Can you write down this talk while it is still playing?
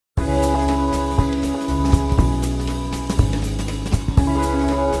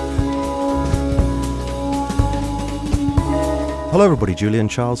Hello everybody, Julian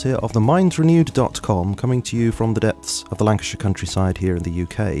Charles here of themindsrenewed.com, coming to you from the depths of the Lancashire countryside here in the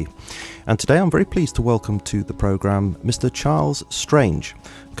UK. And today I'm very pleased to welcome to the programme Mr. Charles Strange,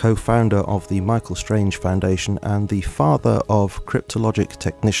 co-founder of the Michael Strange Foundation and the father of cryptologic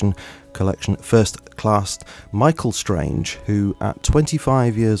technician collection First Class Michael Strange, who at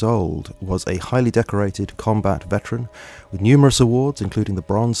 25 years old was a highly decorated combat veteran with numerous awards, including the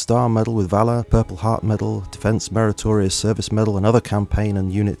Bronze Star Medal with Valour, Purple Heart Medal, Defence Meritorious Service Medal and other campaign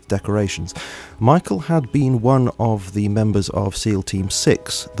and unit decorations. Michael had been one of the members of SEAL Team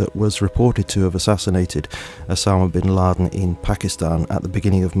 6 that was reported to have assassinated Osama bin Laden in Pakistan at the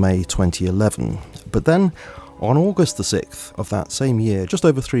beginning of May 2011. But then, on August the 6th of that same year, just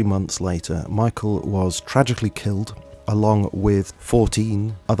over 3 months later, Michael was tragically killed along with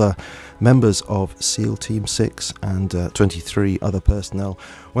 14 other members of SEAL Team 6 and 23 other personnel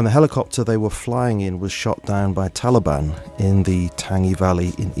when the helicopter they were flying in was shot down by Taliban in the Tangi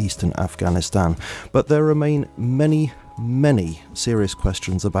Valley in eastern Afghanistan. But there remain many serious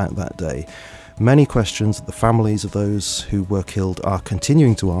questions about that day. Many questions that the families of those who were killed are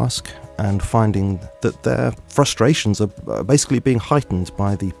continuing to ask, and finding that their frustrations are basically being heightened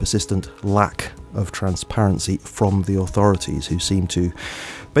by the persistent lack of transparency from the authorities, who seem to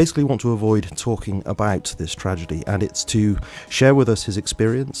basically want to avoid talking about this tragedy. And it's to share with us his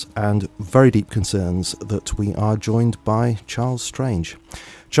experience and very deep concerns that we are joined by Charles Strange.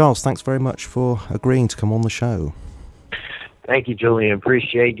 Charles, thanks very much for agreeing to come on the show. Thank you, Julian.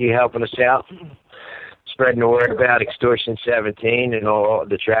 Appreciate you helping us out, spreading the word about Extortion 17 and all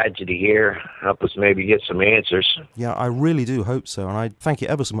the tragedy here. Help us maybe get some answers. Yeah, I really do hope so, and I thank you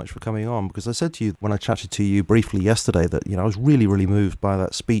ever so much for coming on, because I said to you when I chatted to you briefly yesterday that, I was really moved by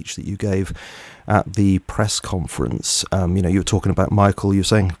that speech that you gave at the press conference. You were talking about Michael. You were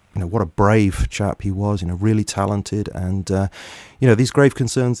saying, what a brave chap he was, really talented, and these grave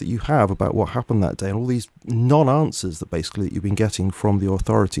concerns that you have about what happened that day and all these non-answers that basically that you've been getting from the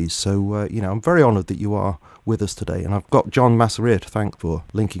authorities. So, I'm very honoured that you are with us today, and I've got John Masseria to thank for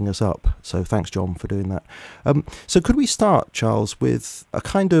linking us up. So thanks, John, for doing that. So could we start, Charles, with a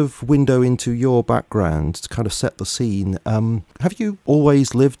kind of window into your background to kind of set the scene? Have you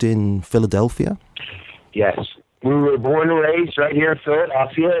always lived in Philadelphia? Yes. We were born and raised right here in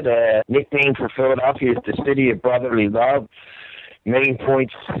Philadelphia. The nickname for Philadelphia is the city of brotherly love. Main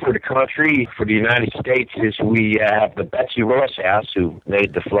points for the country, for the United States, is we have the Betsy Ross House, who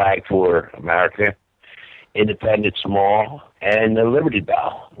made the flag for America, Independence Mall, and the Liberty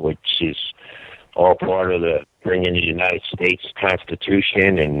Bell, which is all part of the bringing the United States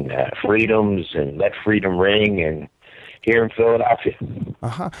Constitution and freedoms, and let freedom ring, and here in Philadelphia.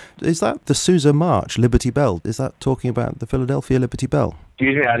 Is that the Sousa March, Liberty Bell? Is that talking about the Philadelphia Liberty Bell?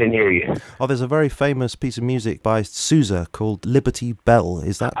 Excuse me, I didn't hear you. Oh, there's a very famous piece of music by Sousa called Liberty Bell.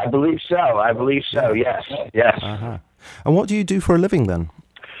 Is that? I believe so, yes. And what do you do for a living then?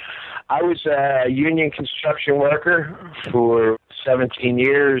 I was a union construction worker for 17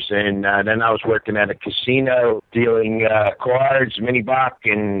 years, and then I was working at a casino dealing cards, mini-bock,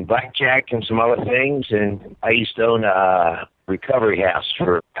 and blackjack, and some other things. And I used to own a recovery house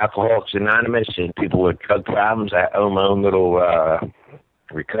for Alcoholics Anonymous and people with drug problems. I own my own little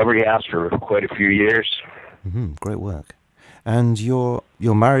recovery house for quite a few years. Great work. And you're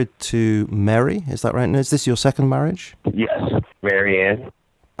married to Mary, is that right? And is this your second marriage? Yes, Mary Ann.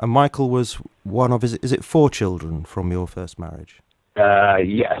 And Michael was one of, is it 4 children from your first marriage?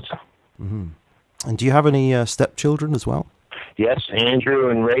 Yes. And do you have any stepchildren as well? Yes, Andrew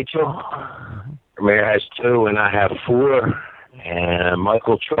and Rachel. Mary has 2 and I have 4. And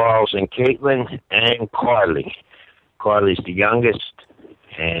Michael, Charles, and Caitlin, and Carly. Carly's the youngest.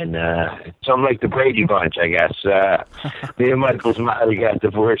 And something like the Brady Bunch, I guess. Me and Michael's mother got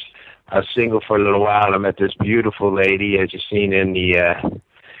divorced. I was single for a little while. I met this beautiful lady, as you've seen in the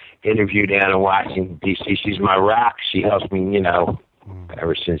interview down in Washington, D.C. She's my rock. She helps me,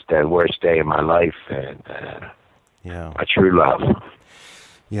 ever since that worst day of my life, and my true love.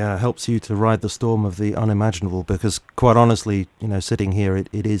 Yeah, it helps you to ride the storm of the unimaginable, because quite honestly, sitting here, it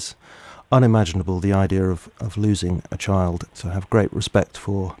is unimaginable, the idea of losing a child. So I have great respect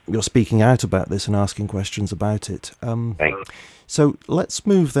for your speaking out about this and asking questions about it. So let's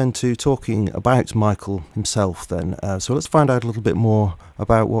move then to talking about Michael himself then. So let's find out a little bit more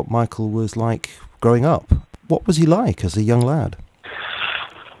about what Michael was like growing up. What was he like as a young lad?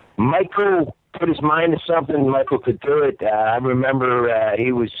 Michael put his mind to something. Michael could do it. I remember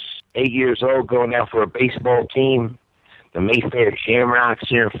he was 8 years old going out for a baseball team, the Mayfair Shamrocks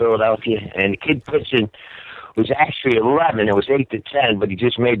here in Philadelphia, and the kid pitching was actually 11. It was 8 to 10, but he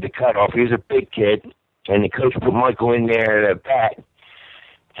just made the cutoff. He was a big kid. and the coach put Michael in there at bat.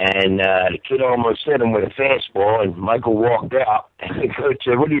 And the kid almost hit him with a fastball, and Michael walked out. And the coach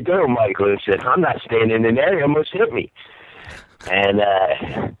said, "What are you doing, Michael?" He said, "I'm not standing in there. He almost hit me." And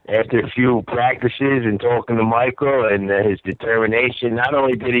after a few practices and talking to Michael and his determination, not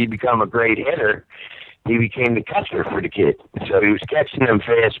only did he become a great hitter, he became the catcher for the kid. So he was catching them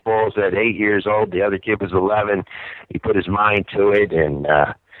fastballs at 8 years old. The other kid was 11. He put his mind to it, and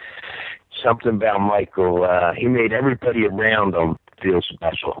something about Michael, he made everybody around him feel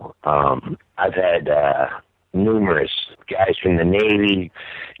special. I've had numerous guys from the Navy,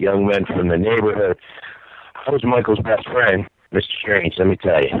 young men from the neighborhood. I was Michael's best friend, Mr. Strange, let me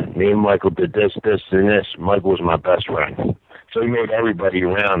tell you. Me and Michael did this, and this. Michael was my best friend. So he made everybody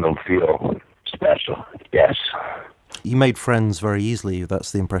around him feel special, yes. You made friends very easily.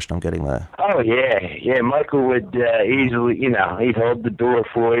 That's the impression I'm getting there. Oh, yeah. Michael would easily, he'd hold the door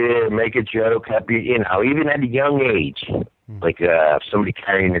for you, make a joke, even at a young age. Like somebody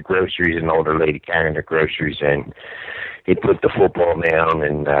carrying the groceries, an older lady carrying the groceries, and he'd put the football down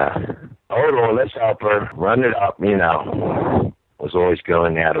and, hold on, let's help her, run it up, was always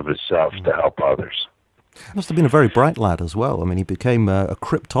going out of himself to help others. Must have been a very bright lad as well. I mean, he became a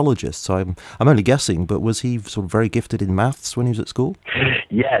cryptologist, so I'm only guessing, but was he sort of very gifted in maths when he was at school?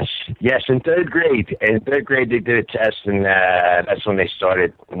 Yes, in third grade. In third grade, they did a test, and that's when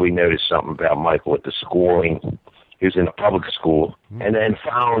we noticed something about Michael with the schooling. He was in a public school. And then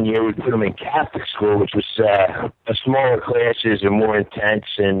following year, we put him in Catholic school, which was a smaller classes and more intense,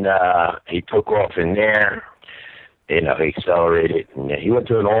 and he took off in there. He accelerated. And he went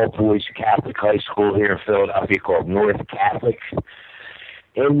to an all-boys Catholic high school here in Philadelphia called North Catholic.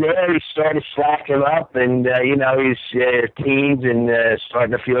 And there he started slacking up, and, he's teens and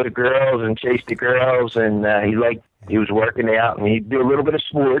starting to feel the girls and chase the girls, and he was working out, and he'd do a little bit of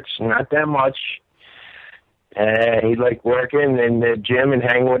sports, not that much. He liked working in the gym and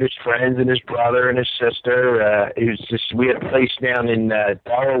hanging with his friends and his brother and his sister. We had a place down in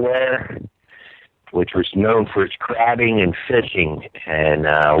Delaware, which was known for its crabbing and fishing, and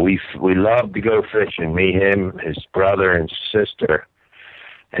we loved to go fishing. Me, him, his brother, and sister.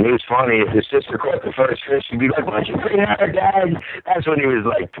 And he was funny. If his sister caught the first fish, he'd be like, "Why don't you bring her, Dad?" That's when he was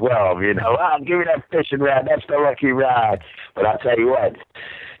like 12, "I'll give me that fishing rod. That's the lucky rod." But I'll tell you what,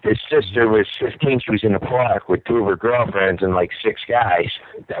 his sister was 15. She was in the park with two of her girlfriends and like 6 guys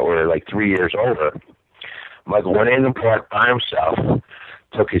that were like 3 years older. Michael went in the park by himself,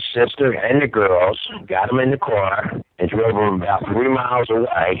 took his sister and the girls, got them in the car, and drove them about 3 miles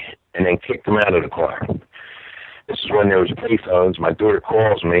away, and then kicked them out of the car. This is when there was payphones. My daughter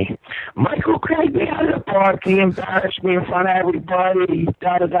calls me, "Michael dragged me out of the park. He embarrassed me in front of everybody,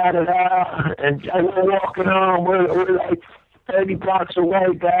 da-da-da-da-da." And we're walking home. We're like 30 blocks away,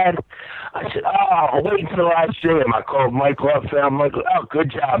 Dad. I said, "Oh, wait until I see him." I called Michael up, found Michael. "Oh, good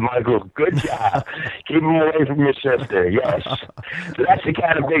job, Michael. Good job. Keep him away from your sister." Yes. So that's the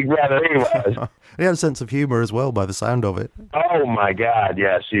kind of big brother he was. He had a sense of humor as well, by the sound of it. Oh, my God.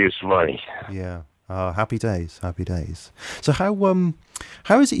 Yes, he was funny. Yeah. Happy days. So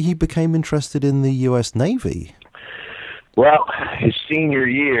how is it he became interested in the U.S. Navy? Well, his senior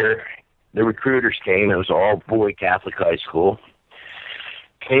year, the recruiters came. It was an all-boy Catholic high school.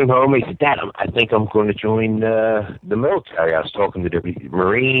 Came home. He said, "Dad, I think I'm going to join the military." I was talking to the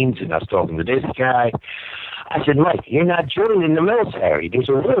Marines, and I was talking to this guy. I said, "Mike, you're not joining the military. There's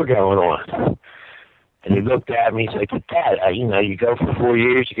a war going on." And he looked at me. He's like, "Dad, you go for 4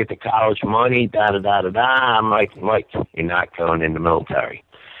 years, you get the college money, da-da-da-da-da." I'm like, "Mike, you're not going in the military."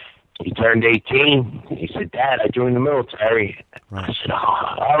 He turned 18. He said, "Dad, I joined the military." Right. I said,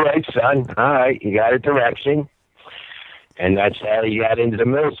 "Oh, all right, son. All right, you got a direction." And that's how he got into the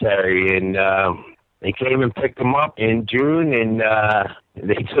military. And they came and picked him up in June, and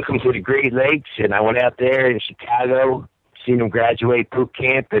they took him to the Great Lakes. And I went out there in Chicago, seen him graduate boot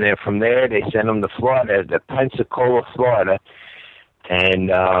camp, and then from there they sent him to Florida, to Pensacola, Florida.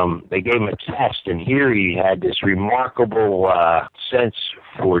 And they gave him a test, and here he had this remarkable sense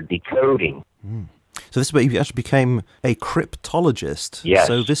for decoding. So this is where he actually became a cryptologist. Yes.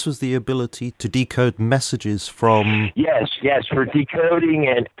 So this was the ability to decode messages from... Yes, for decoding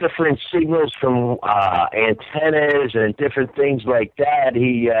and different signals from antennas and different things like that.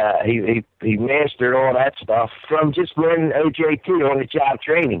 He mastered all that stuff from just learning OJT, on-the-job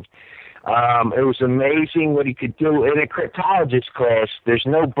training. It was amazing what he could do. In a cryptologist class, there's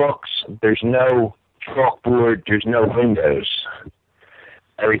no books, there's no chalkboard, there's no windows.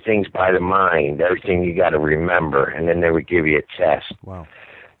 Everything's by the mind, everything you got to remember, and then they would give you a test. Wow.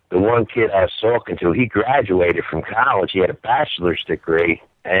 The one kid I was talking to, he graduated from college. He had a bachelor's degree,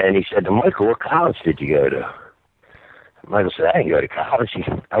 And he said to Michael, what college did you go to? Michael said, I didn't go to college.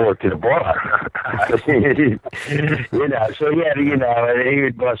 I worked at a bar. So he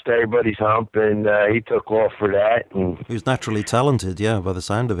would bust everybody's hump, and he took off for that. And he was naturally talented, yeah, by the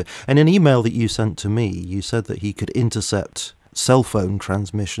sound of it. In an email that you sent to me, you said that he could intercept cell phone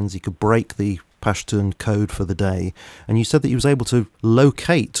transmissions, he could break the Pashtun code for the day, and you said that he was able to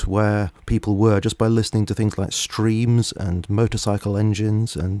locate where people were just by listening to things like streams and motorcycle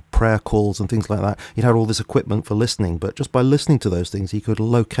engines and prayer calls and things like that. He'd had all this equipment for listening, but just by listening to those things he could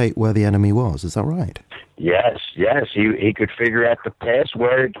locate where the enemy was. Is that right? Yes. He could figure out the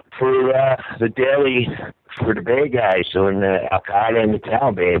password for the daily, for the bad guys, so in the Al-Qaeda and the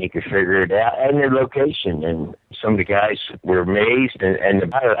Taliban, he could figure it out, and their location. And some of the guys were amazed, and the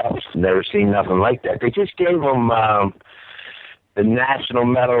higher-ups never seen nothing like that. They just gave him the National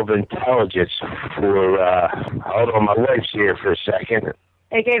Medal of Intelligence for, hold on, my wife's here for a second.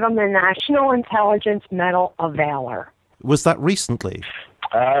 They gave him the National Intelligence Medal of Valor. Was that recently?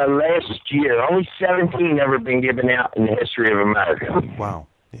 Last year. Only 17 ever been given out in the history of America. Wow.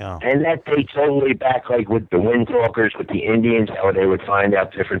 Yeah. And that dates all the way back, like with the windtalkers, with the Indians, how they would find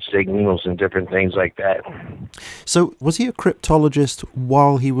out different signals and different things like that. So was he a cryptologist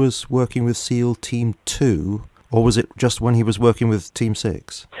while he was working with SEAL Team 2, or was it just when he was working with Team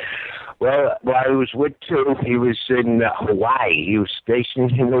 6? Well, while he was with 2, he was in Hawaii. He was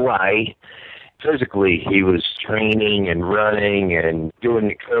stationed in Hawaii. Physically, he was training and running and doing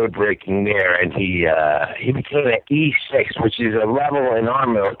the code breaking there, and he became an E6, which is a level in our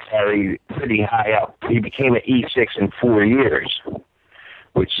military pretty high up. He became an E6 in 4 years,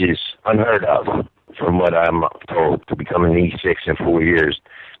 which is unheard of, from what I'm told. To become an E6 in 4 years,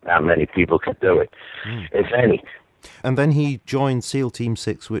 not many people could do it, if any. And then he joined SEAL Team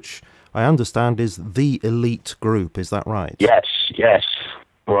 6, which I understand is the elite group. Is that right? Yes.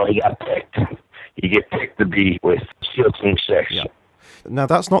 Well, he got picked. You get picked to be with SEAL Team 6. Yeah. Now,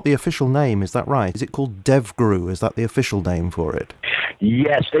 that's not the official name, is that right? Is it called DevGru? Is that the official name for it?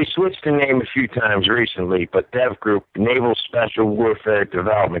 Yes, they switched the name a few times recently, but DevGru, Naval Special Warfare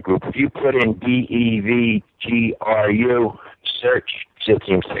Development Group, if you put in DEVGRU, search, SEAL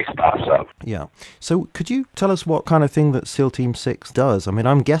Team 6 pops up. Yeah. So could you tell us what kind of thing that SEAL Team 6 does? I mean,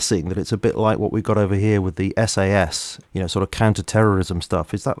 I'm guessing that it's a bit like what we've got over here with the SAS, sort of counter-terrorism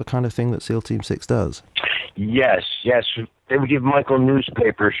stuff. Is that the kind of thing that SEAL Team 6 does? Yes. They would give Michael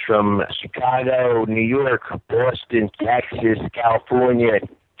newspapers from Chicago, New York, Boston, Texas, California,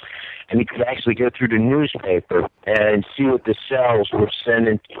 and he could actually go through the newspaper and see what the cells were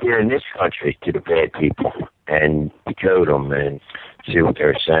sending here in this country to the bad people and decode them and see what they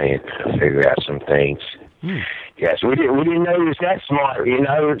were saying, figure out some things. Yes, we didn't know he was that smart,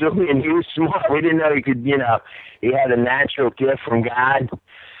 and he was smart. We didn't know he could, he had a natural gift from God.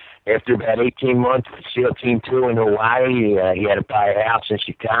 After about 18 months with SEAL Team 2 in Hawaii, he had to buy a house in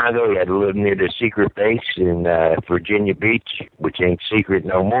Chicago. He had to live near the secret base in Virginia Beach, which ain't secret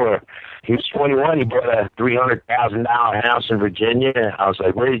no more. He was 21. He bought a $300,000 house in Virginia. I was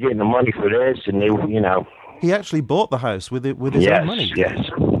like, where are you getting the money for this? And they, He actually bought the house with his own money?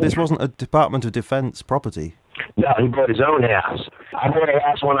 Yes. This wasn't a Department of Defense property? No, he bought his own house. I bought a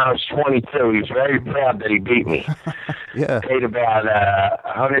house when I was 22. He was very proud that he beat me. Yeah. Paid about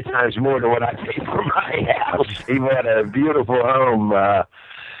 100 times more than what I paid for my house. He bought a beautiful home.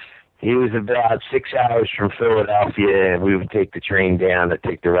 He was about 6 hours from Philadelphia, and we would take the train down to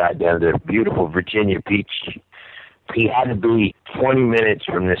take the ride down to beautiful Virginia Beach. He had to be 20 minutes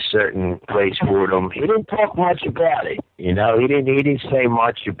from this certain place for them. He didn't talk much about it, He didn't say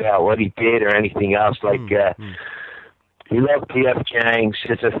much about what he did or anything else. Like he loved P.F. Chang's.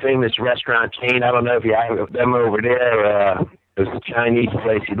 It's a famous restaurant chain. I don't know if you have them over there. It was a Chinese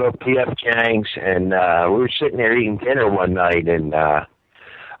place. He loved P.F. Chang's, and we were sitting there eating dinner one night, and I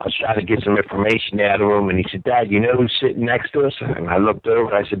was trying to get some information out of him. And he said, "Dad, you know who's sitting next to us?" And I looked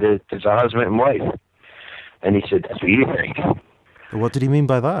over. I said, "There's a husband and wife." And he said, "That's what you think." What did he mean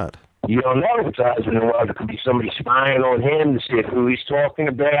by that? You don't know if it's a husband and wife. It could be somebody spying on him to see who he's talking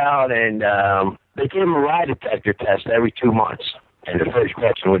about. And they gave him a lie detector test every 2 months. And the first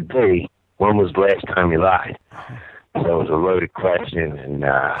question would be, when was the last time you lied? So it was a loaded question. And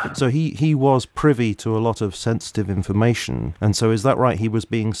so he was privy to a lot of sensitive information. And so is that right? He was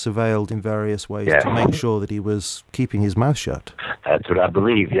being surveilled in various ways to make sure that he was keeping his mouth shut? That's what I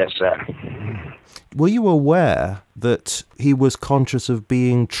believe, yes, sir. Were you aware that he was conscious of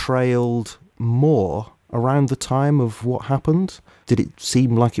being trailed more around the time of what happened? Did it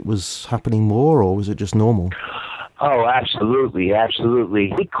seem like it was happening more, or was it just normal? Oh, absolutely.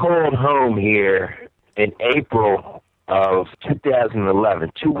 He called home here in April of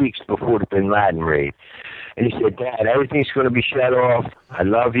 2011, 2 weeks before the bin Laden raid. And he said, Dad, everything's going to be shut off. I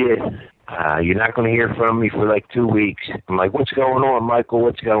love you. You're not going to hear from me for like 2 weeks. I'm like, what's going on, Michael?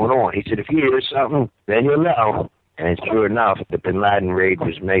 What's going on? He said, if you hear something, then you'll know. And sure enough, the bin Laden raid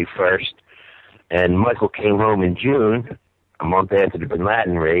was May 1st. And Michael came home in June, a month after the bin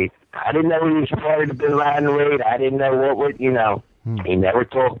Laden raid. I didn't know he was part of the bin Laden raid. I didn't know what would, you know. He never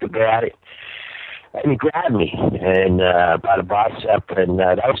talked about it. And he grabbed me and by the bicep, and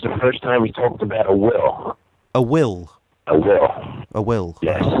that was the first time he talked about a will. A will? A will. A will.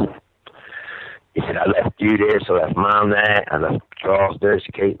 Yes. He said, I left you this, I left Mom that, I left Charles this,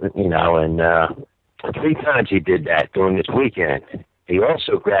 Caitlin, you know, and 3 times he did that during this weekend. He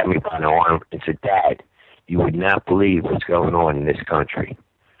also grabbed me by the arm and said, Dad, you would not believe what's going on in this country.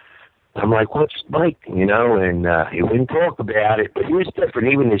 I'm like, what's Mike? You know, and he wouldn't talk about it, but he was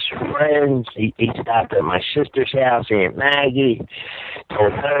different. Even his friends, he stopped at my sister's house, Aunt Maggie,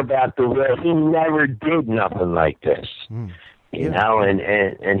 told her about the will. He never did nothing like this, you know,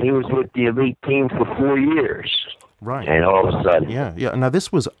 and he was with the elite team for 4 years. Right. And all of a sudden. Yeah. Now,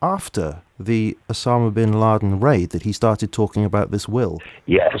 this was after the Osama bin Laden raid that he started talking about this will.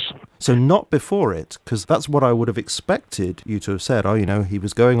 Yes. So not before it, because that's what I would have expected you to have said. Oh, you know, he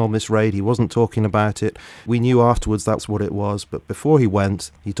was going on this raid, he wasn't talking about it. We knew afterwards that's what it was, but before he went,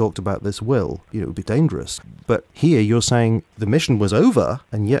 he talked about this will. You know, it would be dangerous. But here you're saying the mission was over,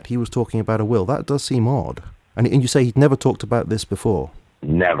 and yet he was talking about a will. That does seem odd. And you say he'd never talked about this before.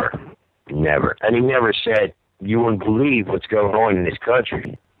 Never. And he never said, you wouldn't believe what's going on in this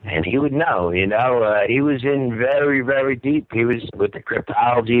country. And he would know, you know. He was in very, very deep. He was with the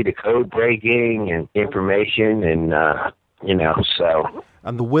cryptology, the code breaking, and information, and, you know, so.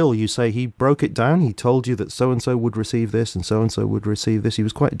 And the will, you say he broke it down? He told you that so-and-so would receive this and so-and-so would receive this? He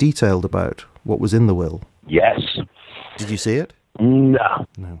was quite detailed about what was in the will. Yes. Did you see it? No.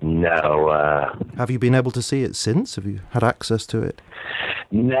 Have you been able to see it since? Have you had access to it?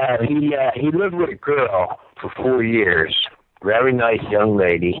 No, he lived with a girl for 4 years. Very nice young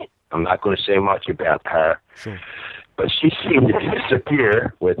lady. I'm not going to say much about her. Sure. But she seemed to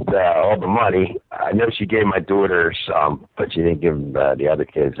disappear with all the money. I know she gave my daughter some, but she didn't give the other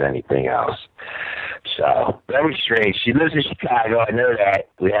kids anything else. So, very strange. She lives in Chicago. I know that.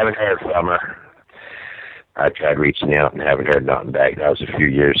 We haven't heard from her. I tried reaching out and haven't heard nothing back. That was a few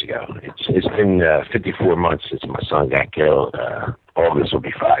years ago. It's been 54 months since my son got killed. August will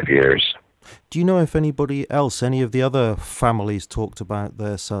be 5 years. Do you know if anybody else, any of the other families talked about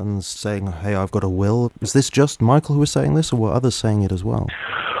their sons saying, hey, I've got a will? Is this just Michael who was saying this, or were others saying it as well?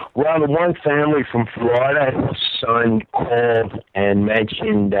 Well, the one family from Florida, his son called and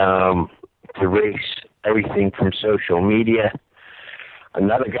mentioned to erase everything from social media.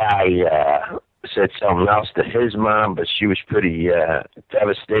 Another guy said something else to his mom, but she was pretty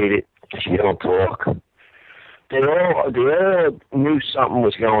devastated. She don't talk. They all knew something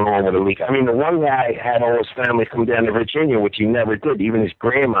was going on with the leak. I mean, the one guy had all his family come down to Virginia, which he never did. Even his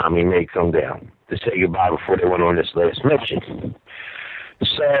grandmom he made come down to say goodbye before they went on this last mission.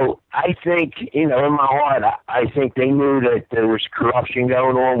 So I think, you know, in my heart, I think they knew that there was corruption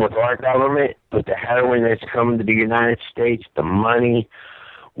going on with our government, with the heroin that's coming to the United States, the money.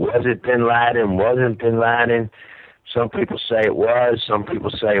 Was it bin Laden? Wasn't bin Laden? Some people say it was. Some people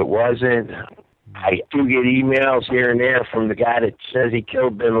say it wasn't. I do get emails here and there from the guy that says he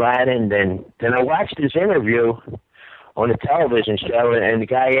killed bin Laden. Then I watched his interview on a television show, and the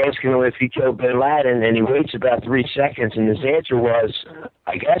guy asking him if he killed bin Laden, and he waits about 3 seconds, and his answer was,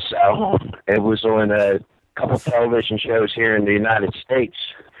 I guess so. It was on a couple television shows here in the United States.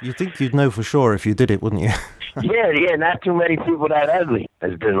 You'd think you'd know for sure if you did it, wouldn't you? Yeah, not too many people that ugly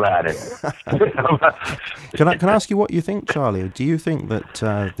as bin Laden. Can I ask you what you think, Charlie? Do you think that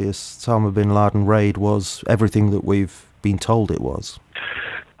the Osama bin Laden raid was everything that we've been told it was?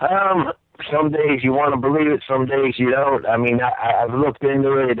 Some days you want to believe it, some days you don't. I mean, I've looked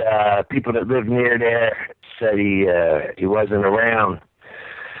into it. People that live near there said he wasn't around.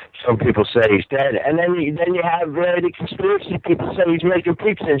 Some people say he's dead, and then you have the conspiracy people say he's making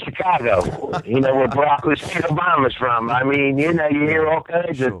pizza in Chicago. You know, where Barack Hussein Obama's from. I mean, you know, you hear all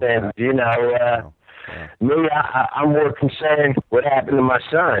kinds of things. You know, me, I'm more concerned what happened to my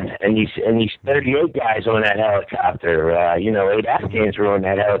son, and he's 38 guys on that helicopter. You know, 8 Afghans were on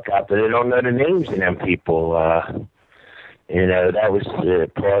that helicopter. They don't know the names of them people. You know, that was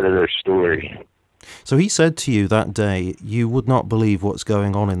part of their story. So he said to you that day, you would not believe what's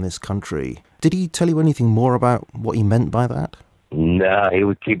going on in this country. Did he tell you anything more about what he meant by that? No, he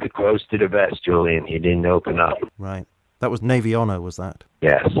would keep it close to the vest, Julian. He didn't open up. Right. That was Navy honor, was that?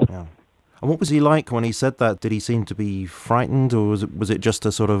 Yes. Yeah. And what was he like when he said that? Did he seem to be frightened, or was it just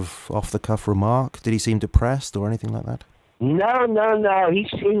a sort of off-the-cuff remark? Did he seem depressed or anything like that? No. He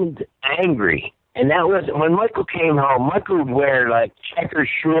seemed angry. And that was, when Michael came home, Michael would wear, like, checker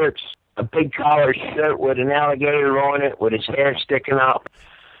shorts, a big collar shirt with an alligator on it, with his hair sticking up,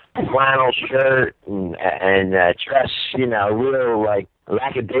 a flannel shirt, and dress, real, like,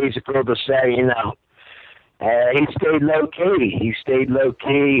 lackadaisical to say, he stayed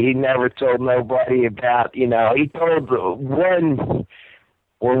low-key. He never told nobody about, he told when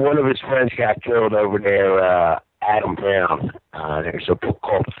one of his friends got killed over there, Adam Brown. There's a book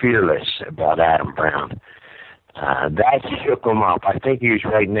called Fearless about Adam Brown. That shook him up. I think he was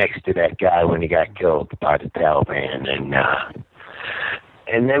right next to that guy when he got killed by the Taliban.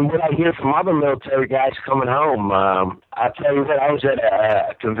 And then what I hear from other military guys coming home, I'll tell you what, I was at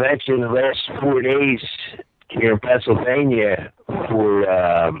a convention the last 4 days here in Pennsylvania for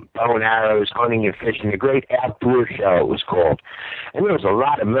bow and arrows, hunting and fishing, the Great Outdoor Show it was called. And there was a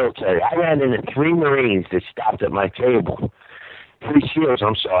lot of military. I ran into 3 Marines that stopped at my table. 3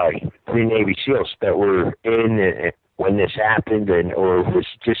 Navy SEALs that were in when this happened or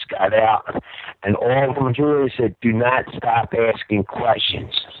just got out. And all of them really said, do not stop asking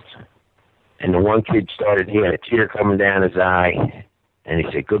questions. And the one kid he had a tear coming down his eye. And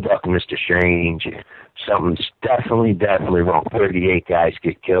he said, good luck, Mr. Strange. Something's definitely wrong. 38 guys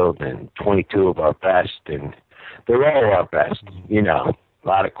get killed and 22 of our best. And they're all our best. A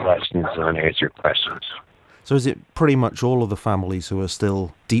lot of questions, unanswered questions. So is it pretty much all of the families who are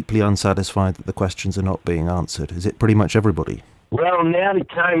still deeply unsatisfied that the questions are not being answered? Is it pretty much everybody? Well, now the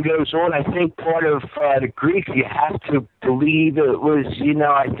time goes on. I think part of the grief, you have to believe it was,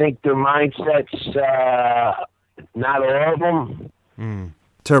 I think their mindsets, not all of them.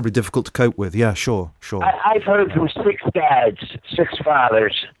 Terribly difficult to cope with. Yeah, sure. I've heard from 6 dads, 6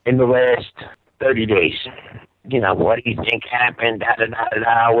 fathers in the last 30 days. What do you think happened?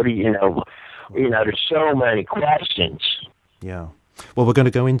 What do you know? There's so many questions. Yeah. Well, we're going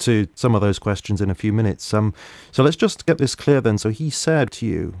to go into some of those questions in a few minutes. So let's just get this clear then. So he said to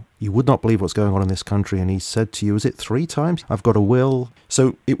you, you would not believe what's going on in this country. And he said to you, is it 3 times? I've got a will.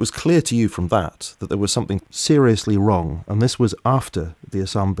 So it was clear to you from that there was something seriously wrong. And this was after the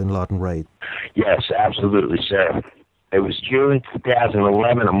Osama bin Laden raid. Yes, absolutely, sir. It was June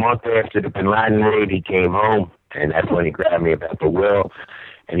 2011, a month after the bin Laden raid. He came home, and that's when he grabbed me about the will.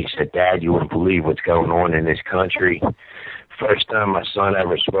 And he said, Dad, you wouldn't believe what's going on in this country. First time my son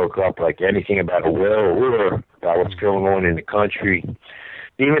ever spoke up like anything about a will or about what's going on in the country.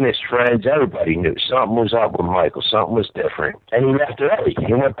 Even his friends, everybody knew something was up with Michael. Something was different. And he left early.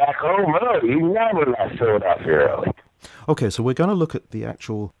 He went back home early. He never left Philadelphia early. Okay, so we're going to look at the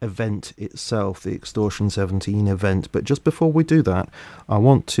actual event itself, the Extortion 17 event. But just before we do that, I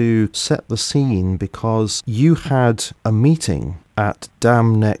want to set the scene because you had a meeting at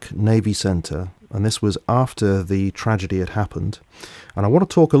Dam Neck Navy Center, and this was after the tragedy had happened. And I want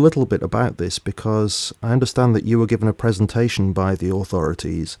to talk a little bit about this because I understand that you were given a presentation by the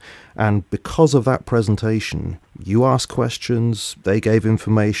authorities, and because of that presentation, you asked questions, they gave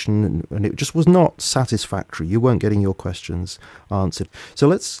information, and it just was not satisfactory. You weren't getting your questions answered. So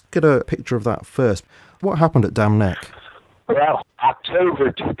let's get a picture of that first. What happened at Dam Neck? Well,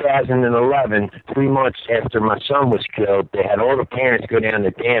 October 2011, 3 months after my son was killed, they had all the parents go down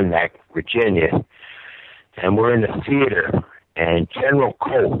to Dam Neck, Virginia, and we're in the theater. And General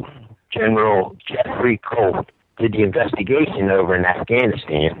Jeffrey Colt, did the investigation over in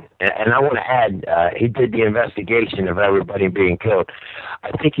Afghanistan. And I want to add, he did the investigation of everybody being killed.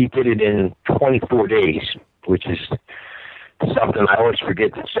 I think he did it in 24 days, which is something I always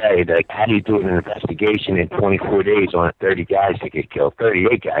forget to say. Like, how do you do an investigation in 24 days on 30 guys that get killed,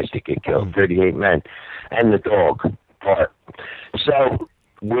 38 guys that get killed, 38 men, and the dog part. So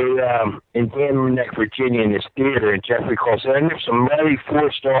we're in Dam Neck, Virginia, in this theater, and Jeffrey calls in. There's some very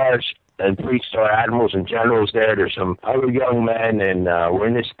 4-stars and 3-star admirals and generals there. There's some other young men, and we're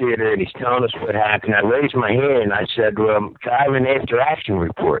in this theater, and he's telling us what happened. I raised my hand, and I said, can I have an after-action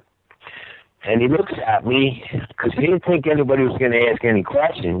report? And he looks at me, because he didn't think anybody was going to ask any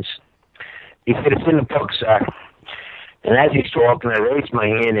questions. He said, it's in the book, sir. And as he's talking, I raised my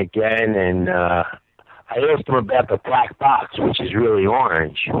hand again, and I asked him about the black box, which is really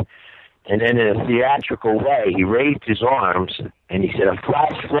orange. And then in a theatrical way, he raised his arms, and he said a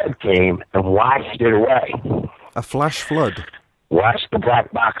flash flood came and washed it away. A flash flood? Washed the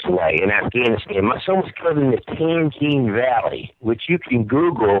black box away in Afghanistan. My son was killed in the Tangine Valley, which you can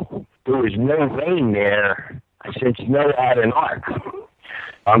Google. There was no rain there since Noah had an ark.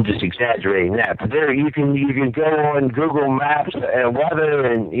 I'm just exaggerating that, but there you can go on Google Maps and weather,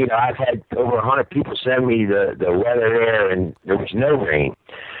 and I've had over 100 people send me the weather there, and there was no rain,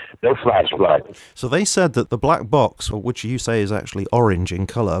 no flash flood. So they said that the black box, which you say is actually orange in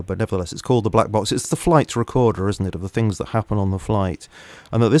colour, but nevertheless it's called the black box. It's the flight recorder, isn't it, of the things that happen on the flight,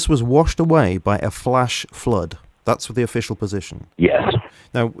 and that this was washed away by a flash flood. That's the official position. Yes.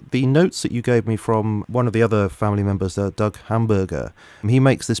 Now, the notes that you gave me from one of the other family members, Doug Hamburger, he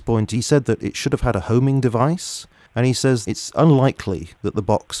makes this point. He said that it should have had a homing device, and he says it's unlikely that the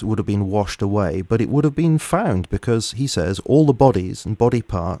box would have been washed away, but it would have been found because, he says, all the bodies and body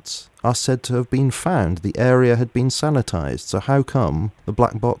parts are said to have been found. The area had been sanitized, so how come the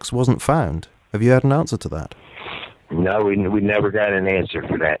black box wasn't found? Have you had an answer to that? No, we never got an answer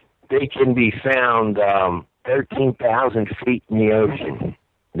for that. They can be found 13,000 feet in the ocean.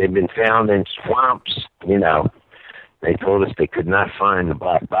 They've been found in swamps, They told us they could not find the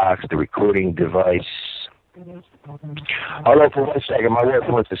black box, the recording device. Hold on for 1 second. My wife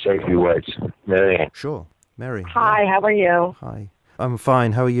wants to say a few words. Mary Ann. Sure. Mary. Hi, how are you? Hi. I'm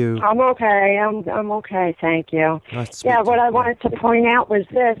fine. How are you? I'm okay. I'm okay, thank you. Nice to speak to what you. I wanted to point out was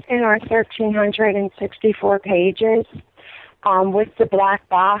this. In our 1,364 pages with the black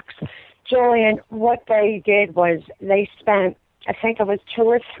box, Julian, what they did was they spent, I think it was 2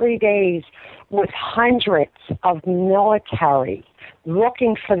 or 3 days, with hundreds of military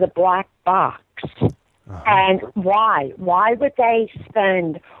looking for the black box. Uh-huh. And why? Why would they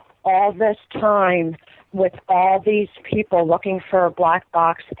spend all this time with all these people looking for a black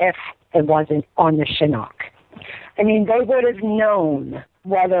box if it wasn't on the Chinook? I mean, they would have known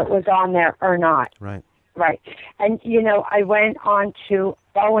whether it was on there or not. Right. Right. And, I went on to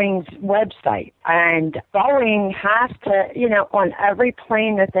Boeing's website, and Boeing has to, on every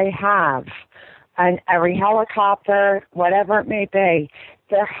plane that they have, and every helicopter, whatever it may be,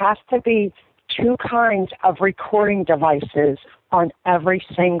 there has to be 2 kinds of recording devices on every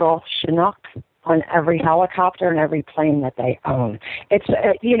single Chinook, on every helicopter and every plane that they own. It's,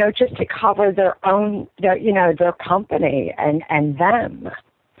 just to cover their own, their company and them.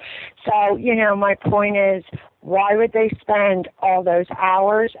 So, my point is, why would they spend all those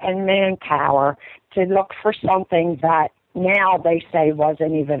hours and manpower to look for something that now they say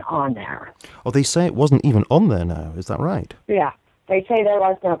wasn't even on there? Oh, they say it wasn't even on there now. Is that right? Yeah. They say there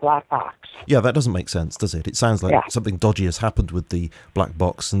was no black box. Yeah, that doesn't make sense, does it? It sounds like something dodgy has happened with the black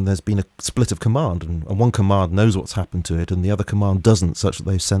box, and there's been a split of command, and one command knows what's happened to it, and the other command doesn't, such that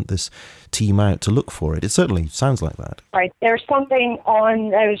they've sent this team out to look for it. It certainly sounds like that. Right. There's something on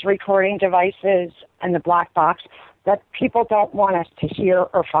those recording devices and the black box that people don't want us to hear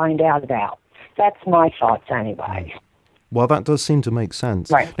or find out about. That's my thoughts anyway. Well, that does seem to make sense.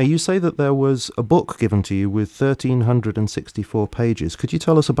 Right. Now, you say that there was a book given to you with 1,364 pages. Could you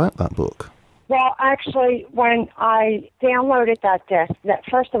tell us about that book? Well, actually, when I downloaded that disc,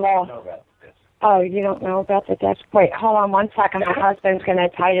 first of all... Oh, you don't know about the disc? Wait, hold on 1 second. My husband's going to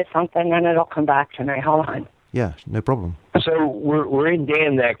tell you something, and it'll come back to me. Hold on. Yeah, no problem. So we're in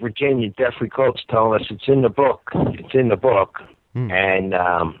Dam Neck, Virginia. Jeffrey Colt's telling us it's in the book. It's in the book. And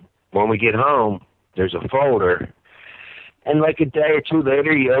when we get home, there's a folder. And like a day or 2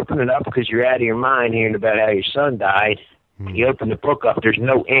 later, you open it up because you're out of your mind hearing about how your son died. You open the book up. There's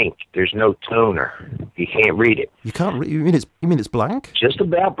no ink. There's no toner. You can't read it. You can't read? You mean it's blank? Just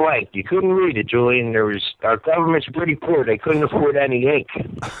about blank. You couldn't read it, Julian. Our government's pretty poor. They couldn't afford any ink.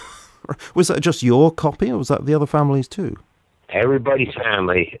 Was that just your copy, or was that the other families too? Everybody's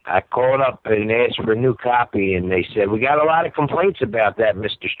family. I called up and asked for a new copy, and they said, "We got a lot of complaints about that,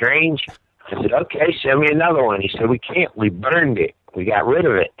 Mr. Strange." I said, "Okay, send me another one." He said, "We can't. We burned it. We got rid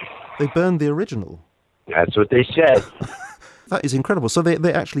of it." They burned the original? That's what they said. That is incredible. So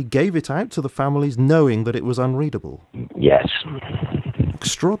they actually gave it out to the families knowing that it was unreadable? Yes.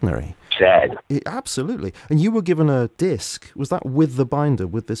 Extraordinary. Sad. Absolutely. And you were given a disc. Was that with the binder,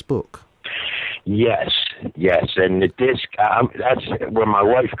 with this book? Yes. And the disc, that's where my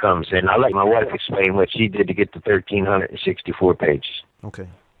wife comes in. I'll let my wife explain what she did to get the 1,364 pages. Okay.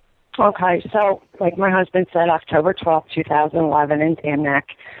 Okay, so like my husband said, October 12th, 2011 in Dam Neck,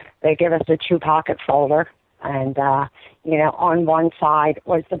 they give us a 2-pocket folder. And, on one side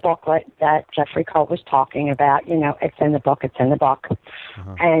was the booklet that Jeffrey Colt was talking about. It's in the book, it's in the book.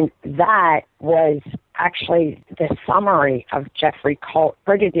 Uh-huh. And that was actually the summary of Jeffrey Colt,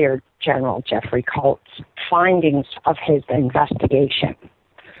 Brigadier General Jeffrey Colt's findings of his investigation.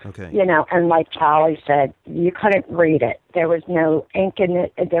 Okay. And like Charlie said, you couldn't read it. There was no ink in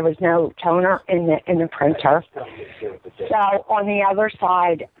it. There was no toner in the printer. So on the other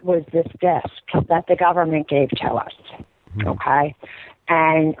side was this disc that the government gave to us. Mm-hmm. Okay.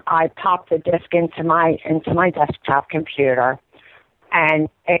 and I popped the disk into my desktop computer, and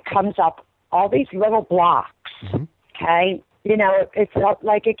it comes up all these little blocks. Mm-hmm. Okay, you know, it's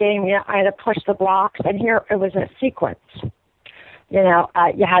like a game. You know, I had to push the blocks, and here it was a sequence. You know,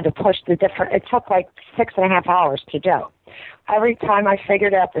 you had to push the different. It took like 6.5 hours to do. Every time I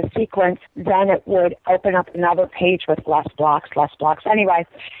figured out the sequence, then it would open up another page with less blocks. Anyway,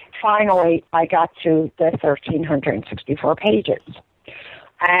 finally, I got to the 1,364 pages.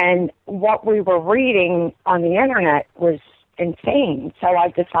 And what we were reading on the internet was insane, so I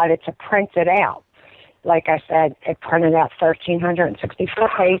decided to print it out. Like I said, it printed out 1,364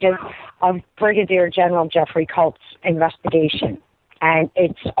 pages of Brigadier General Jeffrey Colt's investigation. And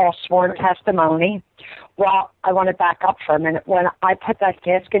it's all sworn testimony. Well, I want to back up for a minute. When I put that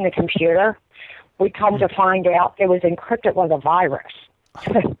disk in the computer, we come to find out it was encrypted with a virus.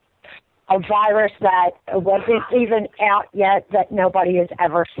 A virus that wasn't even out yet, that nobody has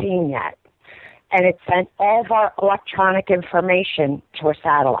ever seen yet. And it sent all of our electronic information to a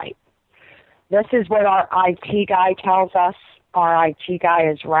satellite. This is what our IT guy tells us. Our IT guy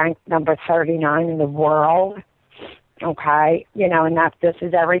is ranked number 39 in the world. Okay, you know, and this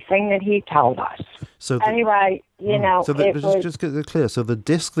is everything that he told us. So anyway, you know, so just get it clear. So the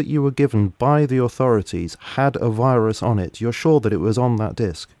disk that you were given by the authorities had a virus on it. You're sure that it was on that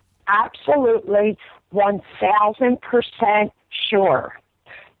disk? Absolutely, 1,000% sure.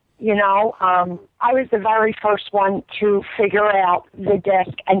 You know, I was the very first one to figure out the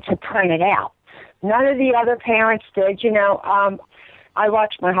disk and to print it out. None of the other parents did. You know, I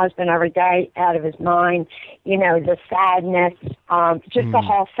watch my husband every day out of his mind, you know, the sadness, just the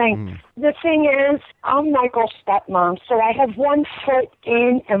whole thing. The thing is, I'm Michael's stepmom, so I have 1 foot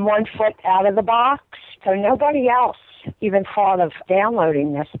in and 1 foot out of the box, so nobody else even thought of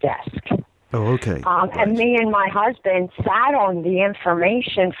downloading this disk. Oh, okay. Right. And me and my husband sat on the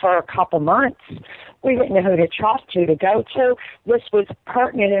information for a couple months. We didn't know who to trust, who to go to. This was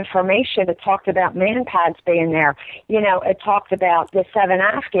pertinent information. It talked about man pads being there. You know, it talked about the 7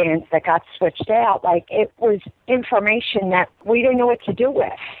 Afghans that got switched out. Like, it was information that we didn't know what to do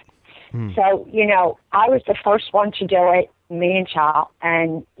with. So, you know, I was the first one to do it, me and Charles,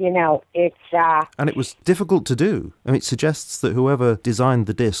 and, you know, it's... And it was difficult to do. I mean, it suggests that whoever designed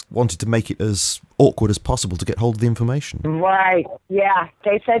the disc wanted to make it as awkward as possible to get hold of the information. Right, yeah.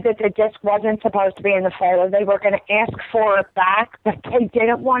 They said that the disc wasn't supposed to be in the folder. They were going to ask for it back, but they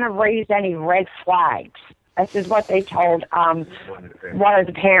didn't want to raise any red flags. This is what they told one of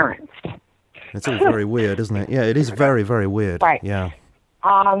the parents. It's all very weird, isn't it? Yeah, it is very, very weird. Right. Yeah.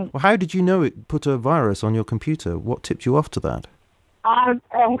 Well, how did you know it put a virus on your computer? What tipped you off to that? I'm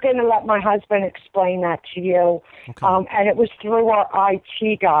going to let my husband explain that to you. Okay. And it was through our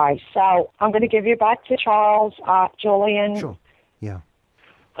IT guy. So I'm going to give you back to Charles, Julian. Sure. Yeah.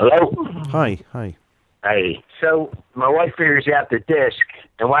 Hello? Hi. Hey. So my wife figures out the disc,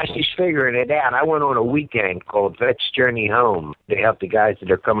 and while she's figuring it out, I went on a weekend called Vets Journey Home. They help the guys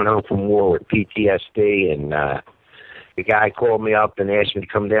that are coming home from war with PTSD, and the guy called me up and asked me to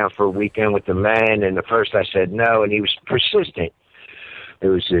come down for a weekend with the men, and at first I said no, and he was persistent. It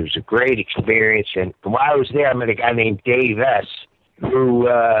was a great experience, and while I was there, I met a guy named Dave S., who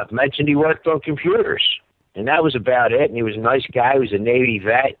mentioned he worked on computers, and that was about it, and he was a nice guy. He was a Navy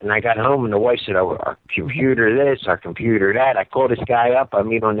vet, and I got home, and the wife said, oh, our computer this, our computer that. I called this guy up. I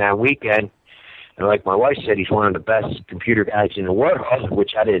meet on that weekend, and like my wife said, he's one of the best computer guys in the world,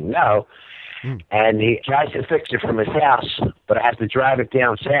 which I didn't know. And he tries to fix it from his house, but I have to drive it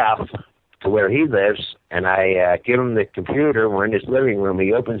down south to where he lives, and I give him the computer. We're in his living room.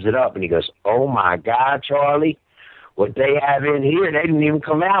 He opens it up, and he goes, oh, my God, Charlie, what they have in here, they didn't even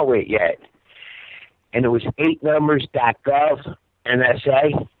come out with yet. And it was 8numbers.gov,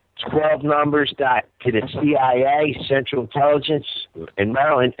 NSA, 12 numbers to the CIA, Central Intelligence in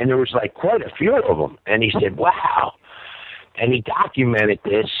Maryland, and there was like quite a few of them. And he said, wow. And he documented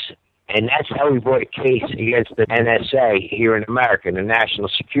this. And that's how we brought a case against the NSA here in America, the National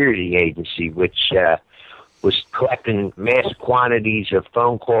Security Agency, which was collecting mass quantities of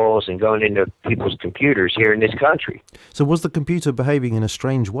phone calls and going into people's computers here in this country. So was the computer behaving in a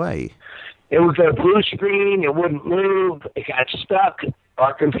strange way? It was a blue screen. It wouldn't move. It got stuck.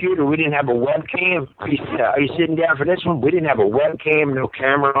 Our computer, we didn't have a webcam. Are you sitting down for this one? We didn't have a webcam, no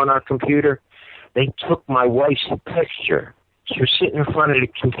camera on our computer. They took my wife's picture. She was sitting in front of the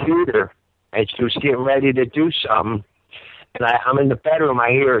computer, and she was getting ready to do something. And I'm in the bedroom. I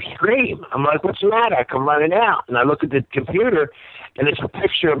hear her scream. I'm like, what's the matter? I come running out, and I look at the computer, and it's a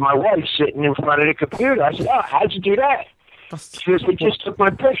picture of my wife sitting in front of the computer. I said, oh, how'd you do that? She goes, they just took my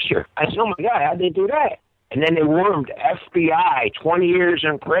picture. I said, oh, my God, how'd they do that? And then they warned FBI 20 years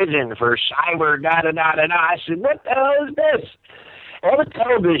in prison for cyber da-da-da-da-da. I said, what the hell is this? All the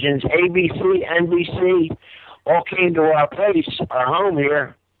televisions, ABC, NBC, all came to our place, our home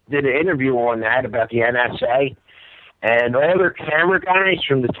here, did an interview on that about the NSA. And all their camera guys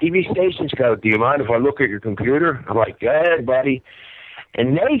from the TV stations go, do you mind if I look at your computer? I'm like, go ahead, buddy.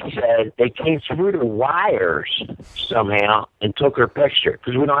 And they said they came through the wires somehow and took her picture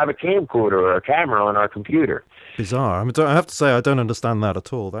because we don't have a camcorder or a camera on our computer. Bizarre. I mean, I have to say, I don't understand that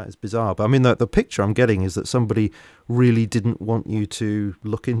at all. That is bizarre. But I mean, the picture I'm getting is that somebody really didn't want you to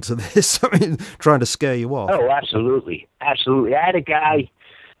look into this. I mean, trying to scare you off. Oh, absolutely. Absolutely. I had a guy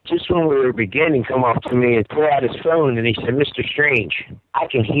just when we were beginning come up to me and pull out his phone and he said, Mr. Strange, I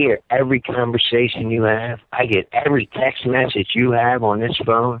can hear every conversation you have. I get every text message you have on this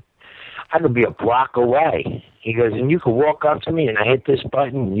phone. I could be a block away. He goes, and you can walk up to me and I hit this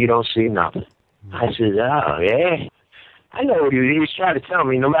button and you don't see nothing. I said, oh, yeah. I know what he was trying to tell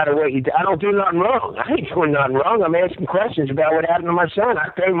me. No matter what you do, I don't do nothing wrong. I ain't doing nothing wrong. I'm asking questions about what happened to my son. I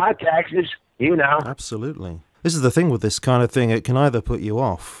pay my taxes, you know. Absolutely. This is the thing with this kind of thing. It can either put you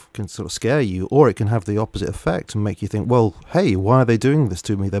off, can sort of scare you, or it can have the opposite effect and make you think, well, hey, why are they doing this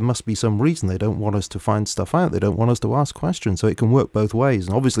to me? There must be some reason. They don't want us to find stuff out. They don't want us to ask questions. So it can work both ways.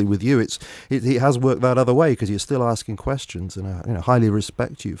 And obviously with you, it has worked that other way because you're still asking questions, and I highly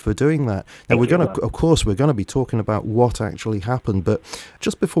respect you for doing that. Now, we're going to be talking about what actually happened. But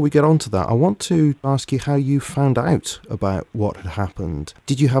just before we get on to that, I want to ask you how you found out about what had happened.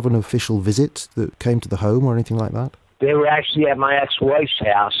 Did you have an official visit that came to the home or anything like that? They were actually at my ex-wife's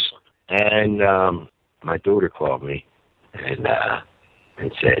house, and my daughter called me and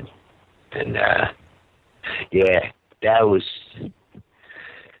said, yeah, that was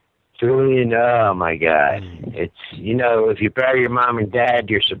Julian. Oh my God! It's, you know, if you bury your mom and dad,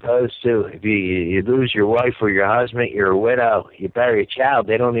 you're supposed to. If you lose your wife or your husband, you're a widow. You bury a child,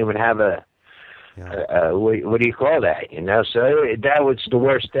 they don't even have a. What do you call that? You know, so that was the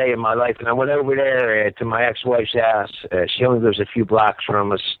worst day of my life. And I went over there to my ex-wife's house. She only lives a few blocks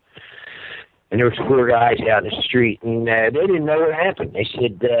from us. And there was 4 guys out in the street, and they didn't know what happened. They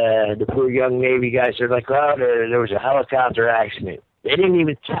said, the poor young Navy guys, they're like, oh, there was a helicopter accident. They didn't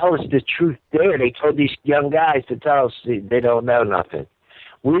even tell us the truth there. They told these young guys to tell us they don't know nothing.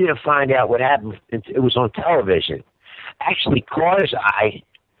 We didn't find out what happened. It was on television. Actually, Karzai,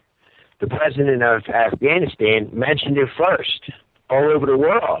 the president of Afghanistan, mentioned it first all over the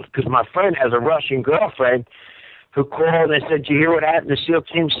world because my friend has a Russian girlfriend who called and said, did you hear what happened to SEAL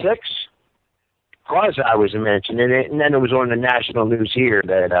Team 6? Karzai was mentioning it, and then it was on the national news here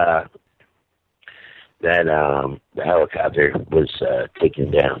that the helicopter was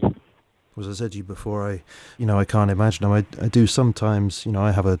taken down. As I said to you before, I can't imagine. I do sometimes,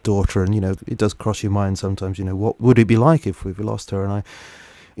 I have a daughter, and, it does cross your mind sometimes, what would it be like if we've lost her? And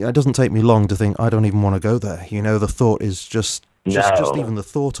it doesn't take me long to think I don't even want to go there. The thought is just even the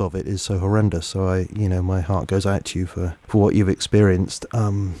thought of it is so horrendous. So my heart goes out to you for what you've experienced.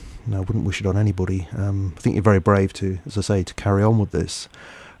 I wouldn't wish it on anybody. I think you're very brave to, as I say, to carry on with this.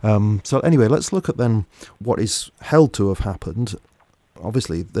 So anyway, let's look at then what is held to have happened.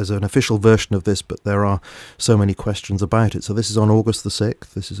 Obviously, there's an official version of this, but there are so many questions about it. So this is on August the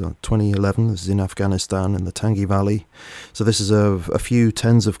 6th. This is on 2011. This is in Afghanistan in the Tangi Valley. So this is a few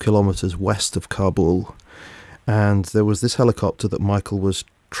tens of kilometers west of Kabul. And there was this helicopter that Michael was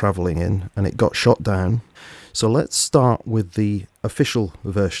traveling in, and it got shot down. So let's start with the official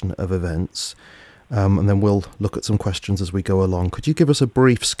version of events, and then we'll look at some questions as we go along. Could you give us a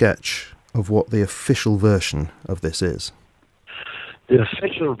brief sketch of what the official version of this is? The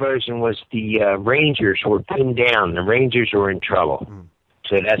official version was the Rangers were pinned down. The Rangers were in trouble.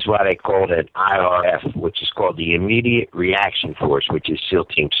 So that's why they called it IRF, which is called the Immediate Reaction Force, which is SEAL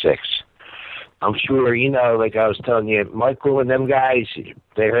Team 6. I'm sure, like I was telling you, Michael and them guys,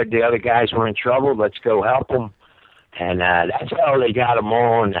 they heard the other guys were in trouble. Let's go help them. And that's how they got them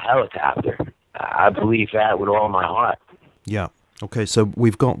all in the helicopter. I believe that with all my heart. Yeah. Okay, so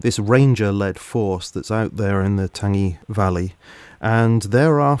we've got this Ranger-led force that's out there in the Tangi Valley, and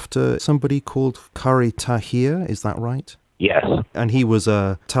they're after somebody called Kari Tahir, is that right? Yes. And he was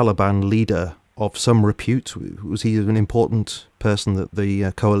a Taliban leader of some repute. Was he an important person that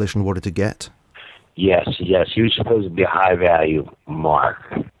the coalition wanted to get? Yes. He was supposed to be a high-value mark.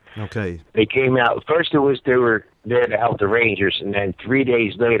 Okay. They came out, first it was they were there to help the Rangers, and then 3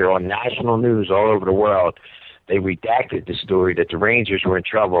 days later on national news all over the world, they redacted the story that the Rangers were in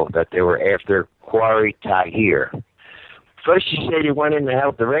trouble, that they were after Kari Tahir. First you say they went in to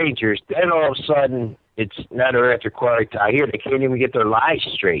help the Rangers, then all of a sudden it's now they're after Kari Tahir. They can't even get their lies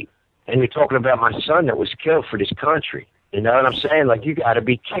straight. And you're talking about my son that was killed for this country. You know what I'm saying? Like, you got to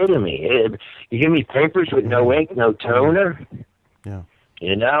be kidding me. You give me papers with no ink, no toner? Yeah.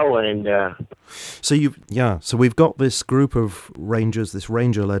 You know, and... So we've got this group of Rangers, this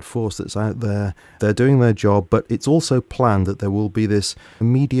Ranger-led force that's out there. They're doing their job, but it's also planned that there will be this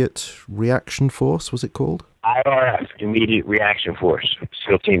immediate reaction force, was it called? IRF, Immediate Reaction Force,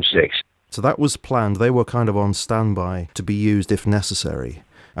 SEAL Team 6. So that was planned. They were kind of on standby to be used if necessary.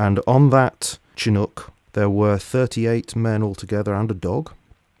 And on that Chinook, there were 38 men altogether and a dog.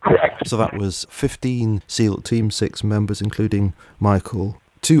 Correct. So that was 15 SEAL Team 6 members, including Michael,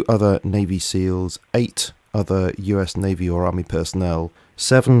 2 other Navy SEALs, 8 other US Navy or Army personnel,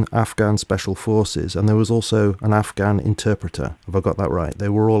 7 Afghan Special Forces, and there was also an Afghan interpreter. Have I got that right? They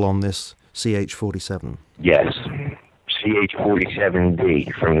were all on this CH-47. Yes.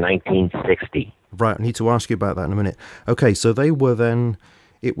 CH-47D from 1960. Right, I need to ask you about that in a minute. Okay, so they were then...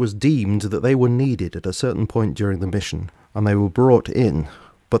 It was deemed that they were needed at a certain point during the mission, and they were brought in.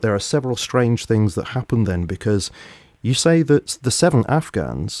 But there are several strange things that happened then, because you say that the 7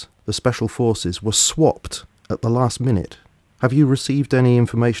 Afghans, the Special Forces, were swapped at the last minute. Have you received any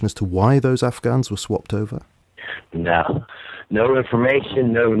information as to why those Afghans were swapped over? No. No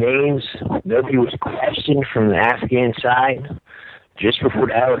information, no names. Nobody was questioned from the Afghan side. Just before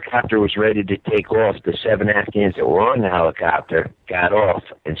the helicopter was ready to take off, the 7 Afghans that were on the helicopter got off,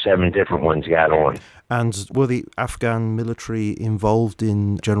 and 7 different ones got on. And were the Afghan military involved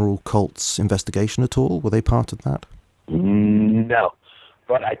in General Colt's investigation at all? Were they part of that? No.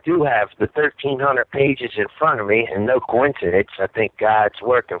 But I do have the 1,300 pages in front of me, and no coincidence, I think God's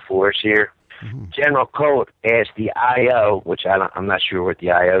working for us here. Mm-hmm. General Colt asked the IO, which I'm not sure what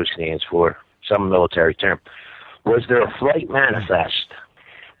the IO stands for, some military term, was there a flight manifest?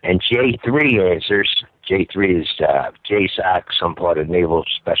 And J3 answers, J3 is JSOC, some part of Naval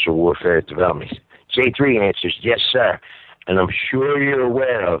Special Warfare Development. J3 answers, yes, sir. And I'm sure you're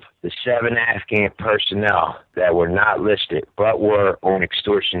aware of the 7 Afghan personnel that were not listed, but were on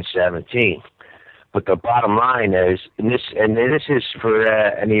Extortion 17. But the bottom line is, and this is for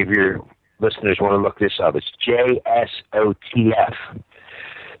any of your listeners want to look this up, it's JSOTF,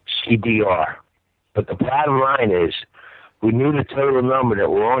 CDR. But the bottom line is, we knew the total number that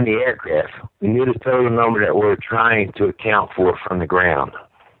were on the aircraft. We knew the total number that we're trying to account for from the ground.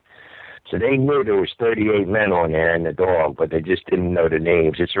 So they knew there was 38 men on there and the dog, but they just didn't know the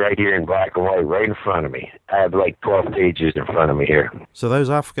names. It's right here in black and white, right in front of me. I have like 12 pages in front of me here. So those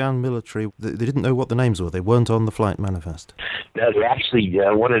Afghan military, they didn't know what the names were? They weren't on the flight manifest? No, they actually,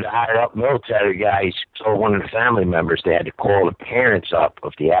 one of the higher-up military guys told one of the family members they had to call the parents up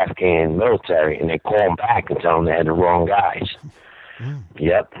of the Afghan military, and they call them back and tell them they had the wrong guys.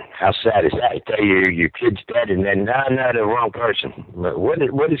 Yep. How sad is that? I tell you, your kid's dead, and then, no, the wrong person. But what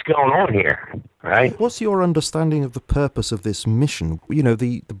is going on here, right? What's your understanding of the purpose of this mission? You know,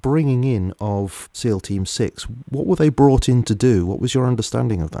 the bringing in of SEAL Team 6. What were they brought in to do? What was your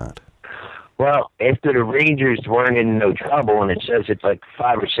understanding of that? Well, after the Rangers weren't in no trouble, and it says it like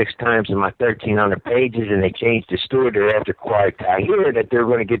 5 or 6 times in my 1,300 pages, and they changed the story there after Quiet Tahir that they're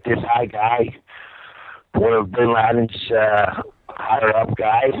going to get this high guy, one of bin Laden's higher up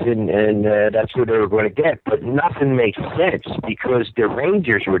guys, and that's who they were going to get. But nothing makes sense because the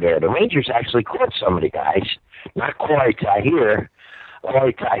Rangers were there. The Rangers actually caught some of the guys, not Quiet Tahir.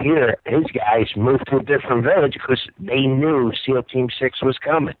 Quiet Tahir, his guys moved to a different village because they knew SEAL Team 6 was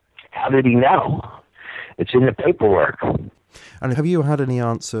coming. How did he know? It's in the paperwork. And have you had any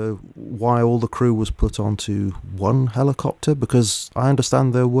answer why all the crew was put onto one helicopter? Because I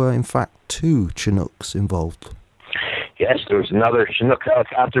understand there were, in fact, 2 Chinooks involved. Yes, there was another Chinook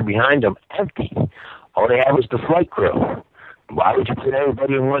helicopter behind them, empty. All they had was the flight crew. Why would you put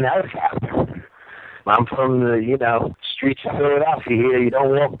everybody in one helicopter? I'm from the, streets of Philadelphia here. You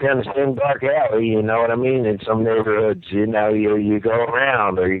don't walk down the same dark alley, you know what I mean? In some neighborhoods, you go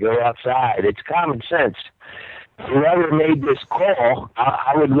around or you go outside. It's common sense. Whoever made this call,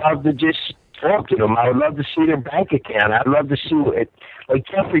 I would love to just talk to them. I would love to see their bank account. I'd love to see it. Like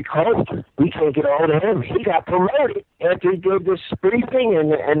Jeffrey Colt, we can't get a hold of him. He got promoted after he did this briefing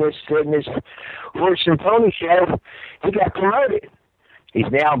and this horse and pony show. He got promoted. He's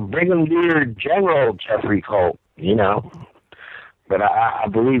now Brigadier General Jeffrey Colt, But I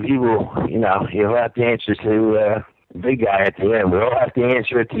believe he will, he'll have to answer to the big guy at the end. We'll have to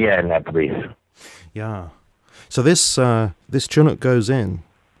answer at the end, I believe. Yeah. So this Chinook goes in.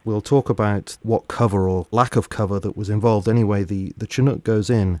 We'll talk about what cover or lack of cover that was involved. Anyway, the Chinook goes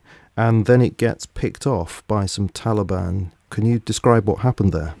in, and then it gets picked off by some Taliban. Can you describe what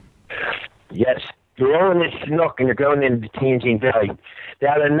happened there? Yes. They're all in this Chinook, and they're going into the Tianjin Valley.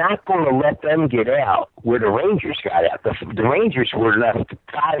 Now, they're not going to let them get out where the Rangers got out. The Rangers were left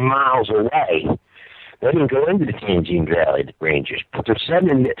 5 miles away. They didn't go into the Tianjin Valley, the Rangers. But they're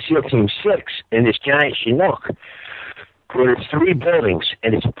sending SEAL Team 6 in this giant Chinook, where there's 3 buildings,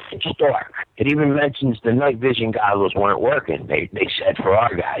 and it's pitch dark. It even mentions the night vision goggles weren't working, they said, for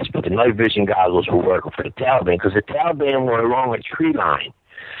our guys, but the night vision goggles were working for the Taliban, because the Taliban were along a tree line.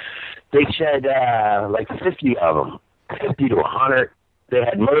 They said like 50 of them, 50 to 100. They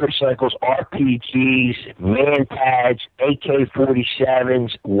had motorcycles, RPGs, man pads,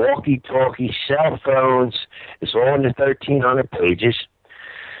 AK-47s, walkie-talkies, cell phones. It's all in the 1,300 pages.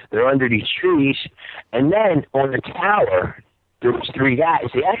 They're under these trees. And then on the tower, there was 3 guys.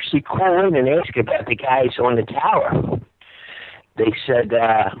 They actually call in and ask about the guys on the tower. They said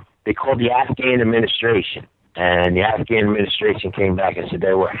they called the Afghan administration. And the Afghan administration came back and said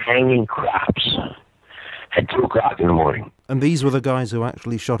they were hanging crops at 2 o'clock in the morning. And these were the guys who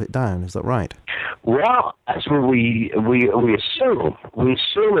actually shot it down, is that right? Well, that's what we assume. We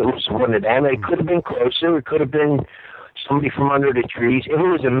assume it was one of them. It could have been closer. It could have been somebody from under the trees. If it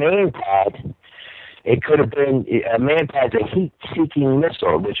was a man pad, it could have been a man pad's a heat-seeking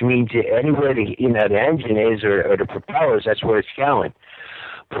missile, which means anywhere the engine is or the propellers, that's where it's going.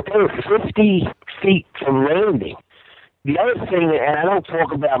 But they were 50 feet from landing. The other thing, and I don't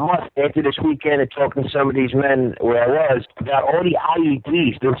talk about much after this weekend and talking to some of these men where I was, about all the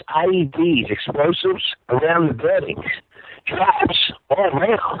IEDs. There was IEDs, explosives, around the buildings. Traps all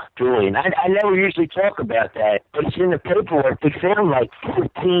around, Julian. I never usually talk about that, but it's in the paperwork. They found like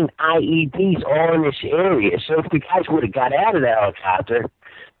 14 IEDs all in this area. So if the guys would have got out of the helicopter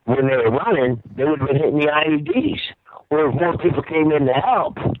when they were running, they would have been hitting the IEDs. Or if more people came in to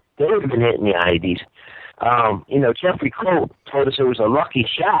help, they would have been hitting the IEDs. Jeffrey Colt told us it was a lucky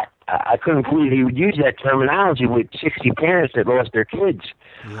shot. I couldn't believe he would use that terminology with 60 parents that lost their kids.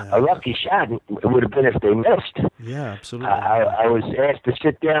 Yeah. A lucky shot it would have been if they missed. Yeah, absolutely. I was asked to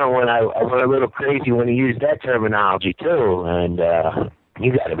sit down when I went a little crazy when he used that terminology too. And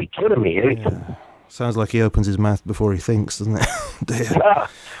you got to be kidding me. Yeah. Sounds like he opens his mouth before he thinks, doesn't it?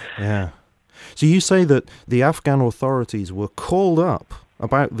 Yeah. So you say that the Afghan authorities were called up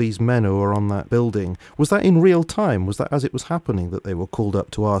about these men who were on that building. Was that in real time? Was that as it was happening that they were called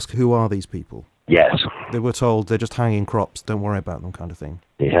up to ask, who are these people? Yes. They were told they're just hanging crops, don't worry about them, kind of thing?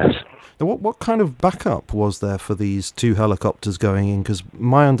 Yes. Now, what kind of backup was there for these 2 helicopters going in? Because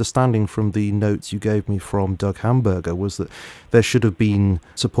my understanding from the notes you gave me from Doug Hamburger was that there should have been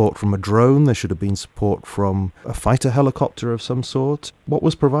support from a drone, there should have been support from a fighter helicopter of some sort. What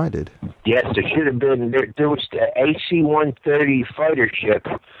was provided? Yes, there should have been. There was the AC-130 fighter ship,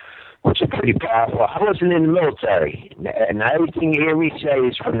 which is pretty powerful. I wasn't in the military, and everything you hear me say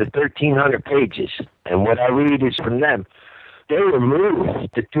is from the 1,300 pages, and what I read is from them. They were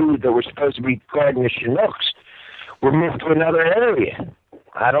moved. The 2 that were supposed to be guarding the Chinooks were moved to another area.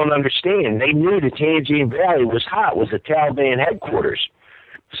 I don't understand. They knew the Tianjin Valley was hot, was the Taliban headquarters.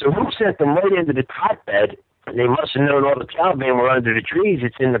 So who sent them right into the hotbed? They must have known all the Taliban were under the trees.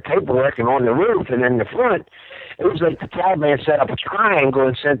 It's in the paperwork and on the roof and in the front. It was like the Taliban set up a triangle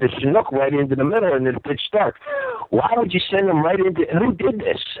and sent the Chinook right into the middle into the pitch dark. Why would you send them right into... Who did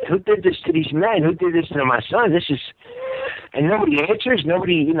this? Who did this to these men? Who did this to my son? This is... And nobody answers.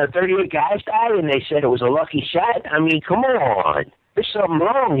 Nobody, 38 guys died, and they said it was a lucky shot. I mean, come on. There's something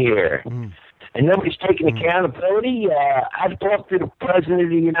wrong here. And nobody's taking accountability. I've talked to the President of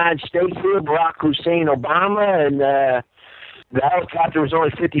the United States here, Barack Hussein Obama, and the helicopter was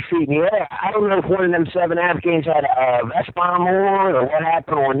only 50 feet in the air. I don't know if one of them 7 Afghans had a vest bomb on or what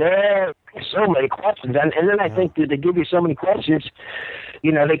happened on there. So many questions. And then I think that they give you so many questions,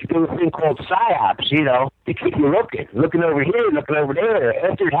 they could do a thing called PSYOPs, to keep you looking over here, looking over there.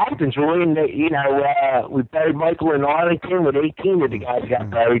 After it happens, we buried Michael in Arlington with 18 of the guys got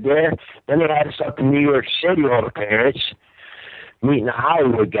buried there. Then they had us up in New York City, all the parents, meeting a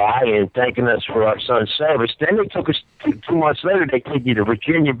Hollywood guy and thanking us for our son's service. Then they took us 2 months later. They take you to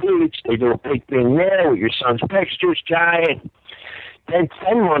Virginia Beach. They do a big thing there with your son's pictures, giant. Then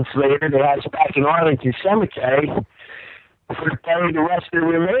 10 months later, they had us back in Arlington Cemetery for to bury the rest of the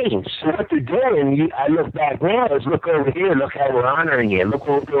remains. So what they're doing, I look back now, is look over here, look how we're honoring you. Look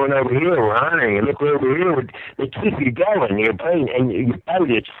what we're doing over here, we're honoring you. Look over here, they keep you going, your brain, and you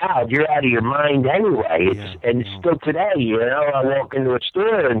bury a child, you're out of your mind anyway. And it's still today, I walk into a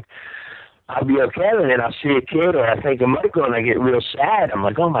store and I'll be okay, and then I'll see a kid or I think of Michael and I get real sad. I'm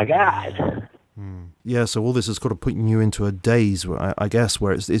like, oh my God. Yeah, so all this is kind of putting you into a daze, I guess,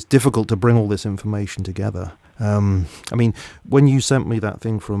 where it's difficult to bring all this information together. I mean, when you sent me that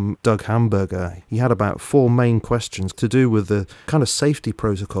thing from Doug Hamburger, he had about 4 main questions to do with the kind of safety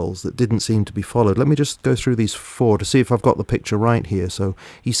protocols that didn't seem to be followed. Let me just go through these 4 to see if I've got the picture right here. So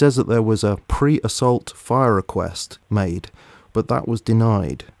he says that there was a pre-assault fire request made, but that was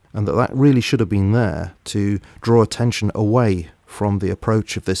denied, and that really should have been there to draw attention away from the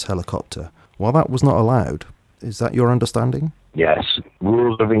approach of this helicopter. Well, that was not allowed. Is that your understanding? Yes,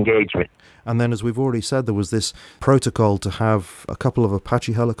 rules of engagement. And then, as we've already said, there was this protocol to have a couple of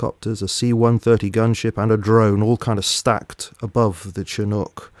Apache helicopters, a C-130 gunship, and a drone all kind of stacked above the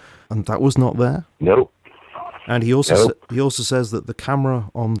Chinook. And that was not there? Nope. And he also says that the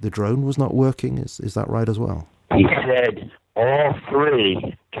camera on the drone was not working. Is that right as well? He said all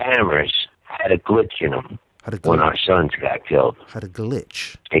 3 cameras had a glitch in them. When our sons got killed. Had a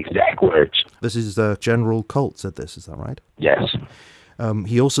glitch. Exact words. This is General Colt said this, is that right? Yes.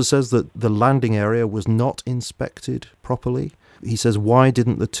 He also says that the landing area was not inspected properly. He says, why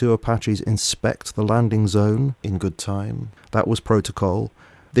didn't the 2 Apaches inspect the landing zone in good time? That was protocol.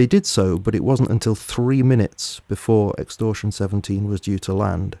 They did so, but it wasn't until 3 minutes before Extortion 17 was due to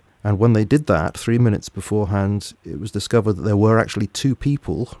land. And when they did that, 3 minutes beforehand, it was discovered that there were actually 2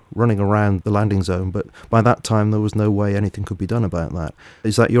 people running around the landing zone, but by that time there was no way anything could be done about that.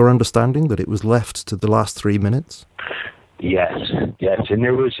 Is that your understanding, that it was left to the last 3 minutes? Yes, and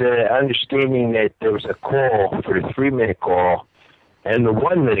there was an understanding that there was a call for the 3-minute call, and the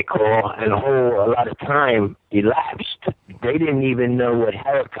 1-minute call, and a lot of time elapsed. They didn't even know what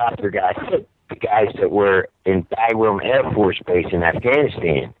helicopter got hit, the guys that were in Bagram Air Force Base in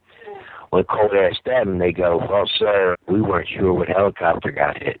Afghanistan. When Colt asked them, they go, well, sir, we weren't sure what helicopter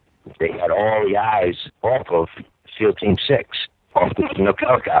got hit. They had all the eyes off of SEAL Team 6, off the Chinook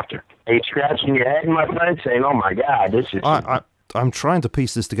helicopter. Are you scratching your head, my friend, saying, oh, my God, this is... I'm trying to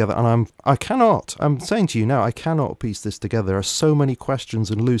piece this together, and I cannot. I'm saying to you now, I cannot piece this together. There are so many questions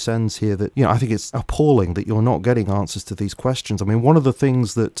and loose ends here that, I think it's appalling that you're not getting answers to these questions. I mean, one of the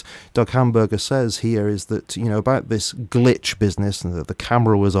things that Doug Hamburger says here is that, about this glitch business and that the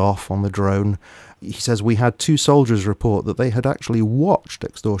camera was off on the drone. He says we had 2 soldiers report that they had actually watched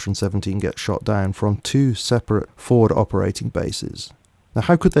Extortion 17 get shot down from 2 separate forward operating bases. Now,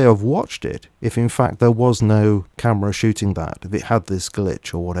 how could they have watched it if, in fact, there was no camera shooting that, if it had this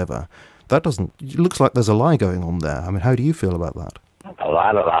glitch or whatever? It looks like there's a lie going on there. I mean, how do you feel about that? A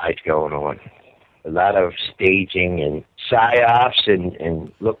lot of lies going on. A lot of staging and psyops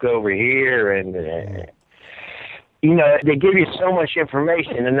and look over here and, they give you so much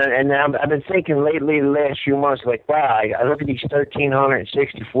information. And I've been thinking lately, the last few months, like, wow, I look at these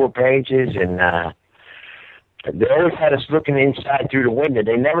 1,364 pages and, they always had us looking inside through the window.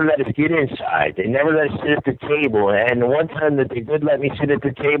 They never let us get inside. They never let us sit at the table. And the one time that they did let me sit at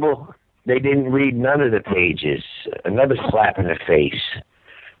the table, they didn't read none of the pages. Another slap in the face.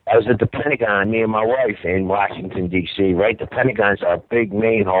 I was at the Pentagon, me and my wife, in Washington, D.C., right? The Pentagon's our big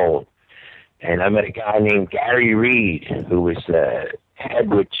main hold. And I met a guy named Gary Reed, who was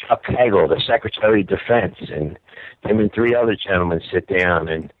head with Chuck Hagel, the Secretary of Defense, and him and 3 other gentlemen sit down,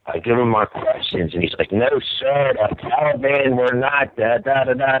 and I give him our questions, and he's like, no, sir, the Taliban were not,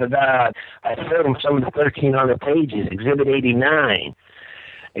 da-da-da-da-da. I showed him some of the 1,300 pages, Exhibit 89,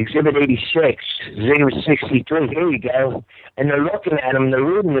 Exhibit 86, Exhibit 63, here you go. And they're looking at him, they're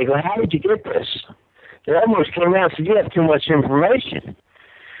reading, they go, how did you get this? They almost came out and said, you have too much information.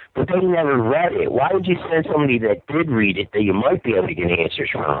 But they never read it. Why would you send somebody that did read it that you might be able to get answers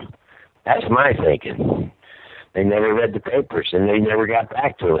from? That's my thinking. They never read the papers, and they never got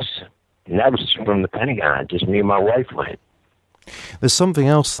back to us. And that was from the Pentagon. Just me and my wife went. There's something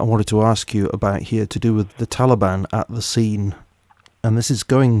else I wanted to ask you about here to do with the Taliban at the scene. And this is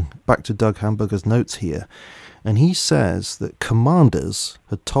going back to Doug Hamburger's notes here. And he says that commanders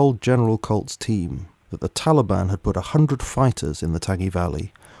had told General Colt's team that the Taliban had put 100 fighters in the Tangi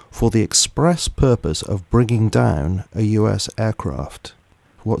Valley for the express purpose of bringing down a U.S. aircraft.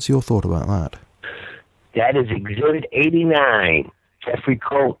 What's your thought about that? That is Exhibit 89. Jeffrey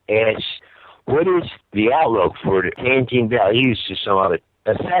Colt asks, what is the outlook for the Tangine Valley? He used some other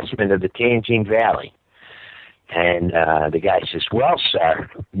assessment of the Tangine Valley. And the guy says, well, sir,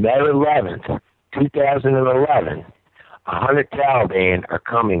 May 11th, 2011, 100 Taliban are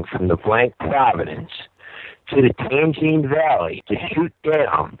coming from the blank Providence to the Tangine Valley to shoot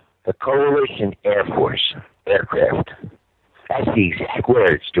down the coalition Air Force aircraft. That's the exact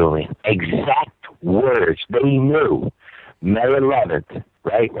words, Julian. Exact words. They knew May 11th,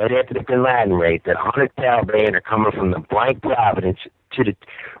 right after the Bin Laden raid, that 100 Taliban are coming from the blank Providence to the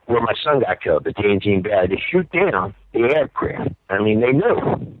where my son got killed, the Tianjin Valley, to shoot down the aircraft. I mean, they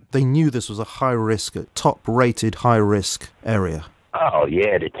knew. They knew this was a high-risk, top-rated high-risk area. Oh,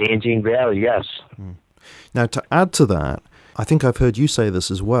 yeah, the Tianjin Valley, yes. Now, to add to that, I think I've heard you say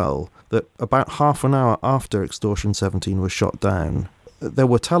this as well, that about half an hour after Extortion 17 was shot down, there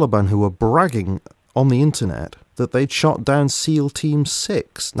were Taliban who were bragging on the internet that they'd shot down SEAL Team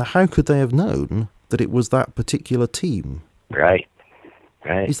 6. Now, how could they have known that it was that particular team? Right.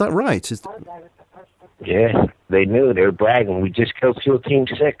 Is that right? Yeah, they knew. They were bragging. We just killed SEAL Team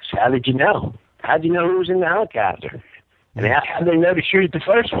 6. How did you know? How did you know who was in the helicopter? And how did they know to shoot at the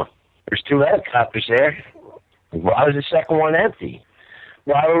first one? There's 2 helicopters there. Why was the second one empty?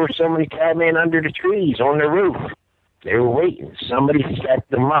 Why were so many Taliban under the trees on the roof? They were waiting. Somebody set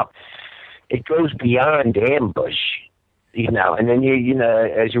them up. It goes beyond ambush, And then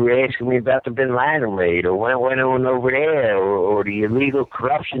as you were asking me about the Bin Laden raid, or what went on over there, or the illegal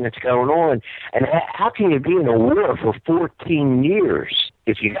corruption that's going on, and how can you be in a war for 14 years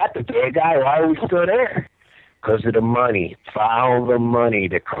if you got the bad guy? Why are we still there? Because of the money. Follow the money,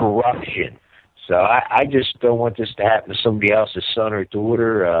 the corruption. So I just don't want this to happen to somebody else's son or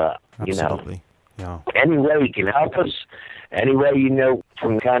daughter. Absolutely. Yeah. Any way you can help us, any way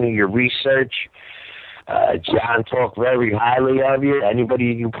from kind of your research. John talked very highly of you. Anybody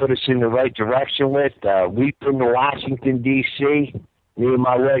you can put us in the right direction with. We've been to Washington, D.C., me and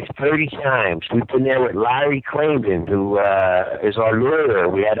my wife 30 times. We've been there with Larry Clayton, who is our lawyer.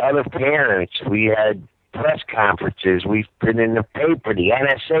 We had other parents. We had press conferences. We've been in the paper. The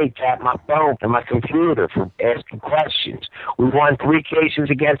NSA tapped my phone and my computer for asking questions. We won 3 cases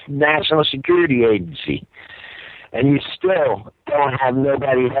against the National Security Agency. And you still don't have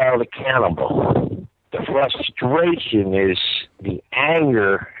nobody held accountable. The frustration is the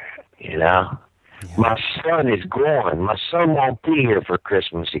anger, Yeah. My son is gone. My son won't be here for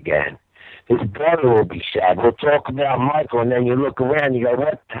Christmas again. His brother will be sad. We'll talk about Michael, and then you look around and you go,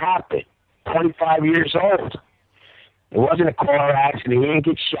 what happened? 25 years old. It wasn't a car accident. He didn't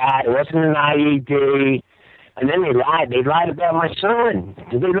get shot. It wasn't an IED. And then they lied. They lied about my son.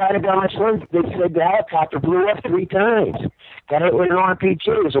 Did they lie about my son? They said the helicopter blew up 3 times. Got hit with an RPG.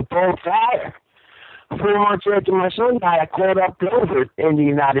 It was a ball fire. 4 months after my son died, I called up over in the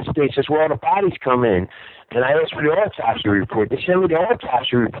United States. That's where all the bodies come in. And I asked for the autopsy report. They sent me the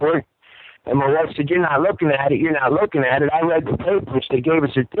autopsy report. And my wife said, you're not looking at it. You're not looking at it. I read the papers. They gave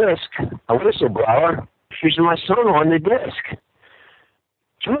us a disc, a whistleblower. She said, my son on the disc.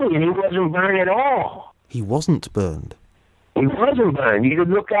 Julian, he wasn't burned at all. He wasn't burned? He wasn't burned. You could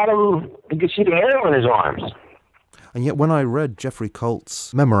look at him, you could see the hair on his arms. And yet when I read Jeffrey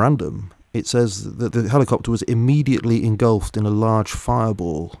Colt's memorandum, it says that the helicopter was immediately engulfed in a large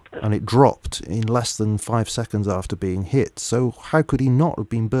fireball, and it dropped in less than 5 seconds after being hit. So how could he not have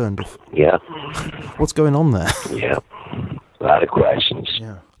been burned? Yeah. What's going on there? Yeah. A lot of questions.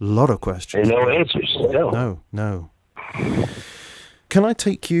 Yeah. A lot of questions. And no answers still. No. Can I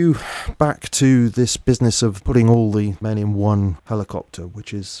take you back to this business of putting all the men in one helicopter,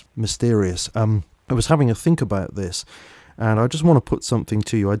 which is mysterious? I was having a think about this, and I just want to put something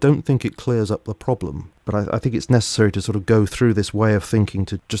to you. I don't think it clears up the problem, but I think it's necessary to sort of go through this way of thinking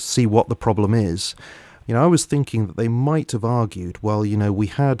to just see what the problem is. I was thinking that they might have argued, well, we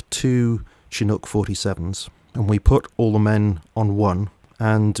had 2 Chinook 47s, and we put all the men on one,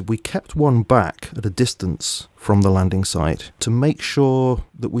 and we kept one back at a distance from the landing site to make sure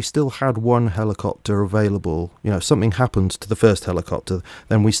that we still had one helicopter available. If something happened to the first helicopter,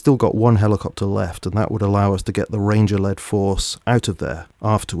 then we still got one helicopter left, and that would allow us to get the Ranger-led force out of there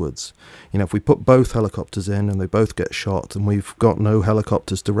afterwards. If we put both helicopters in and they both get shot, then we've got no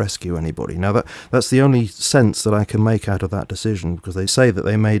helicopters to rescue anybody. Now, that's the only sense that I can make out of that decision, because they say that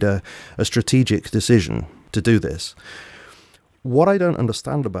they made a strategic decision to do this. What I don't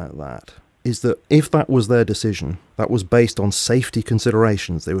understand about that is that if that was their decision, that was based on safety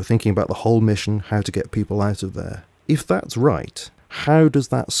considerations, they were thinking about the whole mission, how to get people out of there. If that's right, how does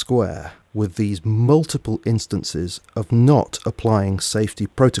that square with these multiple instances of not applying safety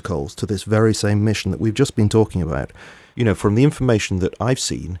protocols to this very same mission that we've just been talking about? From the information that I've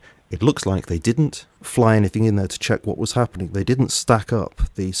seen, it looks like they didn't fly anything in there to check what was happening. They didn't stack up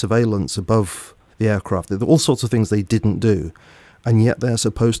the surveillance above the aircraft. There are all sorts of things they didn't do, and yet they're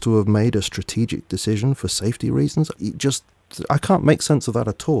supposed to have made a strategic decision for safety reasons. I can't make sense of that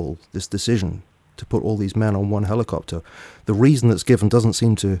at all, this decision to put all these men on one helicopter. The reason that's given doesn't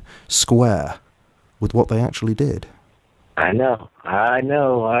seem to square with what they actually did. I know.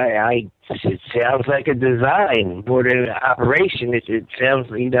 It sounds like a design more than an operation. It sounds,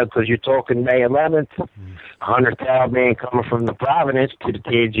 because you're talking May 11th. 100 Taliban coming from the Providence to the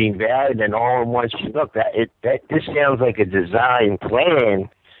Tianjin Valley, and then all in one shot. Look, this sounds like a design plan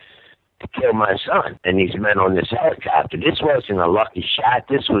to kill my son and these men on this helicopter. This wasn't a lucky shot.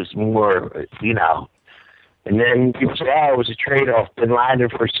 This was more, you know. And then people say, oh, it was a trade-off. Bin Laden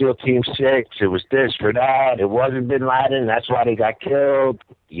for SEAL Team 6. It was this for that. It wasn't Bin Laden. That's why they got killed.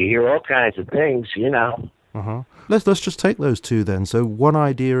 You hear all kinds of things, you know. Uh-huh. Let's just take those two then. So one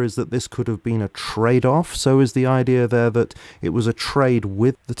idea is that this could have been a trade-off. So is the idea there that it was a trade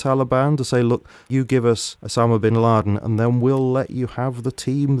with the Taliban to say, look, you give us Osama bin Laden and then we'll let you have the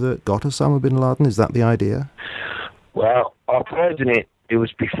team that got Osama bin Laden? Is that the idea? Well, our president, it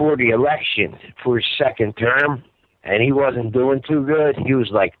was before the election for his second term, and he wasn't doing too good. He was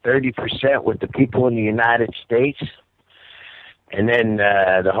like 30% with the people in the United States. And then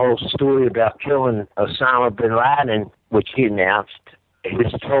the whole story about killing Osama bin Laden, which he announced,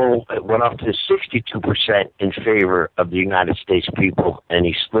 his toll went up to 62% in favor of the United States people, and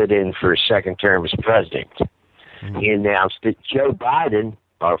he slid in for a second term as president. Mm-hmm. He announced it. Joe Biden,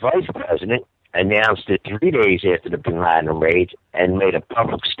 our vice president, announced it 3 days after the bin Laden raid and made a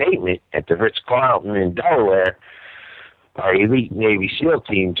public statement at the Ritz-Carlton in Delaware. Our elite Navy SEAL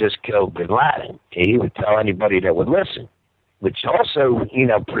team just killed bin Laden. And he would tell anybody that would listen, which also, you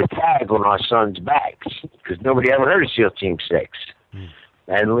know, put a tag on our son's backs because nobody ever heard of SEAL Team 6. Mm.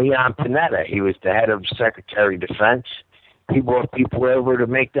 And Leon Panetta, he was the head of Secretary of Defense. He brought people over to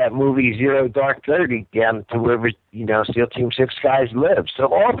make that movie Zero Dark 30 down to wherever, you know, SEAL Team 6 guys live. So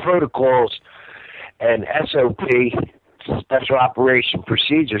all protocols and SOP, special operation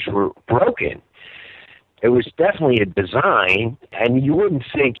procedures, were broken. It was definitely a design, and you wouldn't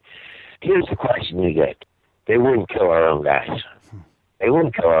think, here's the question you get. They wouldn't kill our own guys. They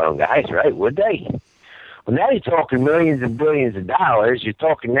wouldn't kill our own guys, right? Would they? Well, now you're talking millions and billions of dollars. You're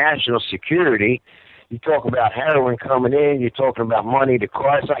talking national security. You talk about heroin coming in. You're talking about money to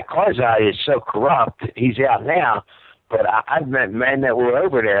Karzai. Karzai is so corrupt. He's out now. But I've met men that were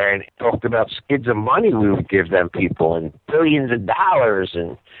over there and talked about skids of money we would give them people and billions of dollars.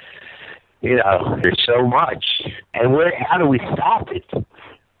 And, you know, there's so much. And how do we stop it?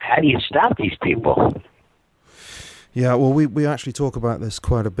 How do you stop these people? Yeah, well, we actually talk about this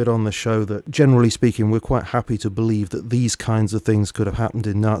quite a bit on the show, that generally speaking, we're quite happy to believe that these kinds of things could have happened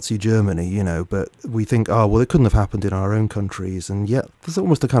in Nazi Germany, you know, but we think, oh, well, it couldn't have happened in our own countries. And yet there's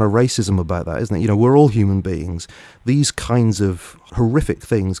almost a kind of racism about that, isn't it? You know, we're all human beings. These kinds of horrific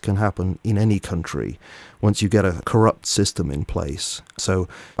things can happen in any country once you get a corrupt system in place. So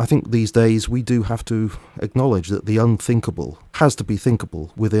I think these days we do have to acknowledge that the unthinkable has to be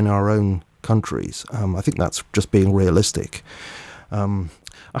thinkable within our own countries. I think that's just being realistic. I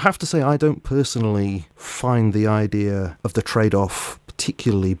have to say I don't personally find the idea of the trade-off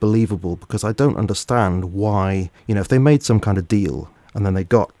particularly believable, because I don't understand why, you know, if they made some kind of deal and then they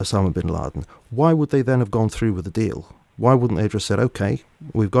got Osama bin Laden, why would they then have gone through with the deal? Why wouldn't they have just said, okay,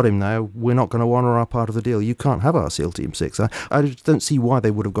 we've got him now, we're not going to honour our part of the deal, you can't have our SEAL Team 6. I just don't see why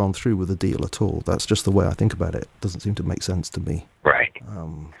they would have gone through with the deal at all. That's just the way I think about it. It doesn't seem to make sense to me. Right.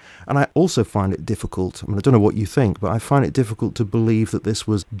 And I also find it difficult, I mean, I don't know what you think, but I find it difficult to believe that this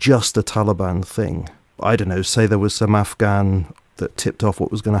was just a Taliban thing. I don't know, say there was some Afghan that tipped off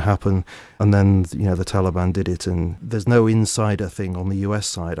what was going to happen, and then, you know, the Taliban did it, and there's no insider thing on the US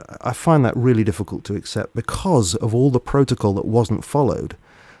side. I find that really difficult to accept because of all the protocol that wasn't followed.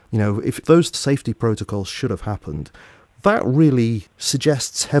 You know, if those safety protocols should have happened, that really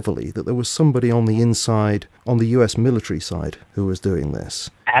suggests heavily that there was somebody on the inside, on the US military side, who was doing this.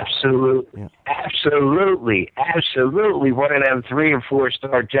 Absolutely. Yeah. Absolutely. One of them 3- and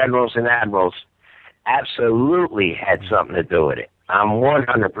 4-star generals and admirals absolutely had something to do with it. I'm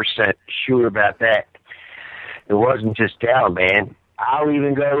 100% sure about that. It wasn't just Taliban. I'll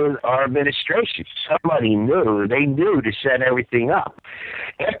even go with our administration. Somebody knew. They knew to set everything up.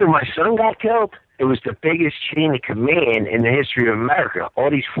 After my son got killed, it was the biggest chain of command in the history of America. All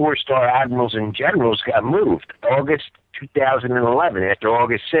these 4-star admirals and generals got moved. August 2011, after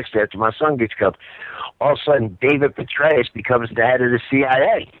August 6th, after my son gets killed, all of a sudden David Petraeus becomes the head of the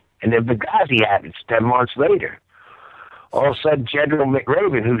CIA. And then Benghazi happens 10 months later. All of a sudden, General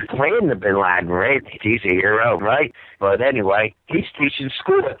McRaven, who's planned the bin Laden raid, he's a hero, right? But anyway, he's teaching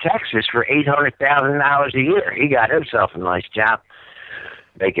school at Texas for $800,000 a year. He got himself a nice job,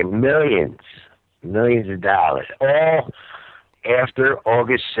 making millions of dollars. All after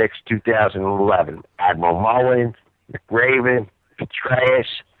August 6, 2011. Admiral Mullen, McRaven, Petraeus,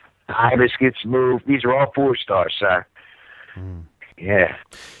 Ibis gets moved. These are all 4-stars, sir. Yeah.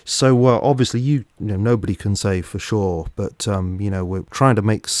 So obviously, nobody can say for sure, but we're trying to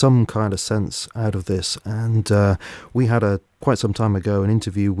make some kind of sense out of this. And we had quite some time ago an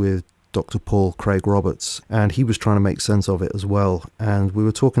interview with Dr. Paul Craig Roberts, and he was trying to make sense of it as well. And we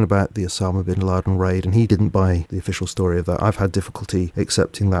were talking about the Osama bin Laden raid, and he didn't buy the official story of that. I've had difficulty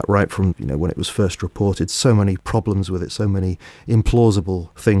accepting that right from when it was first reported. So many problems with it, so many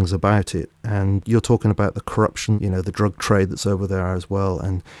implausible things about it. And you're talking about the corruption, the drug trade that's over there as well.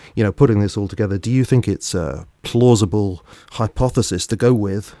 And putting this all together, do you think it's a plausible hypothesis to go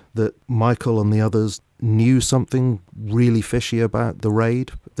with that Michael and the others knew something really fishy about the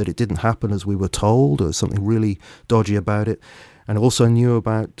raid, that it didn't happen as we were told, or something really dodgy about it, and also knew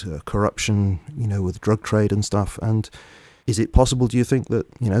about corruption, with drug trade and stuff? And is it possible, do you think,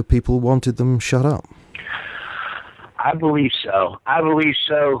 that, people wanted them shut up? I believe so.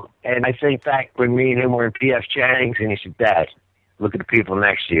 And I think back when me and him were in P.F. Chang's, and he said, Dad, look at the people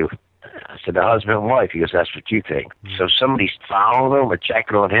next to you. I said, the husband and wife. He goes, that's what you think. So somebody's following him or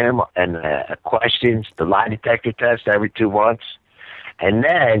checking on him, and questions, the lie detector test every 2 months. And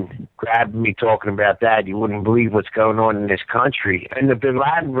then grabbed me talking about that. You wouldn't believe what's going on in this country. And the bin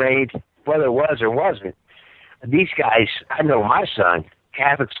Laden raid, whether it was or wasn't, these guys, I know my son,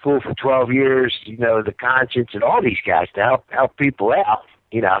 Catholic school for 12 years, the conscience and all these guys to help people out,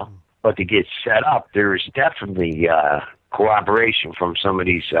 But to get set up, there's definitely cooperation from some of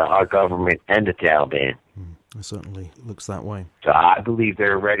these, our government and the Taliban. It certainly looks that way. So I believe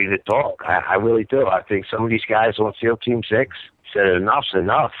they're ready to talk. I really do. I think some of these guys on SEAL Team 6 said enough's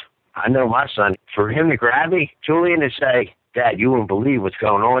enough. I know my son, for him to grab me, Julian, to say, Dad, you wouldn't believe what's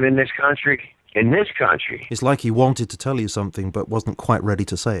going on in this country. In this country. It's like he wanted to tell you something but wasn't quite ready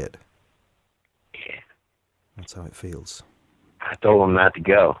to say it. Yeah. That's how it feels. I told him not to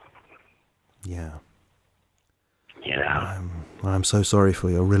go. Yeah. I'm so sorry for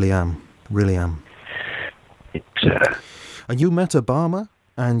you. I really am. Really am. And you met Obama,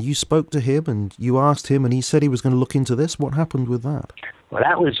 and you spoke to him, and you asked him, and he said he was going to look into this. What happened with that? Well,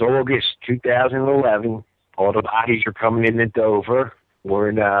 that was August 2011. All the bodies are coming into Dover. We're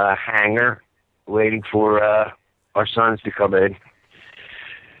in a hangar waiting for our sons to come in.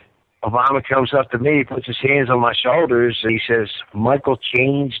 Obama comes up to me, puts his hands on my shoulders, and he says, Michael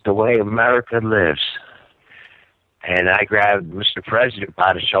changed the way America lives. And I grabbed Mr. President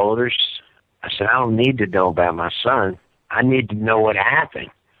by the shoulders. I said, I don't need to know about my son. I need to know what happened.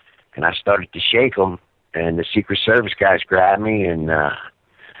 And I started to shake him, and the Secret Service guys grabbed me, and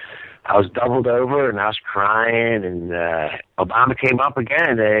I was doubled over, and I was crying, and Obama came up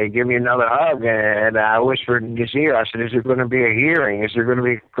again to give me another hug, and I whispered in his ear. I said, is there going to be a hearing? Is there going to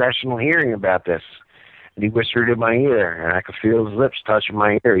be a congressional hearing about this? And he whispered in my ear, and I could feel his lips touching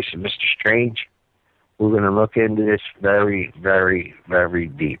my ear. He said, Mr. Strange, we're going to look into this very, very, very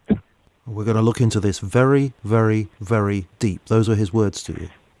deep. We're going to look into this very, very, very deep. Those were his words to you.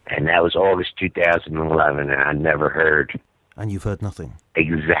 And that was August 2011, and I never heard. And you've heard nothing?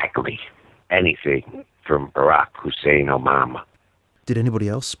 Exactly. Anything from Barack Hussein Obama. Did anybody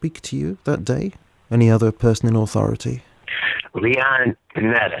else speak to you that day? Any other person in authority? Leon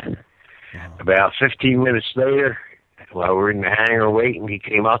Panetta. Wow. About 15 minutes later, while we're in the hangar waiting, he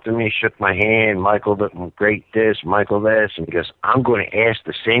came up to me, shook my hand, Michael, great this, Michael this, and he goes, I'm going to ask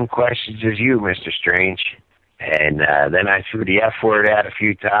the same questions as you, Mr. Strange. And then I threw the F word out a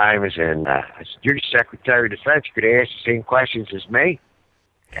few times, and I said, you're the Secretary of Defense, you could ask the same questions as me.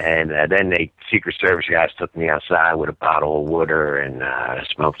 And then the Secret Service guys took me outside with a bottle of water, and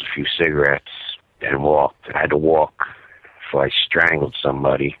smoked a few cigarettes, and walked. I had to walk before I strangled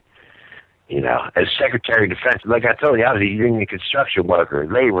somebody. As Secretary of Defense, like I told you, I was a union construction worker,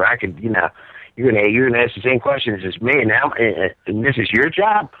 labor. I could, you're gonna ask the same questions as me, and now, and this is your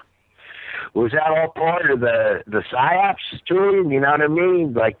job. Was that all part of the psyops, Julian? You know what I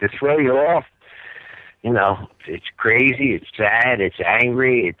mean? Like to throw you off. It's crazy, it's sad, it's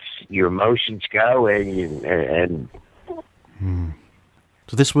angry, it's your emotions go, and.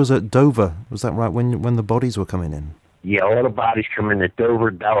 So this was at Dover, was that right? When the bodies were coming in? Yeah, all the bodies come into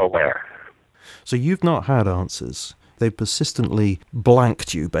Dover, Delaware. So you've not had answers. They've persistently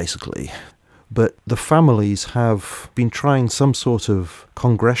blanked you, basically. But the families have been trying some sort of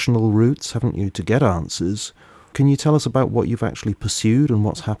congressional routes, haven't you, to get answers. Can you tell us about what you've actually pursued and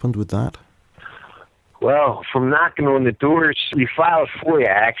what's happened with that? Well, from knocking on the doors, we filed FOIA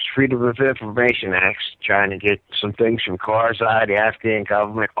Acts, Freedom of Information Acts, trying to get some things from Karzai, the Afghan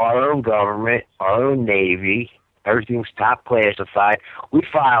government, our own Navy. Everything's top classified. We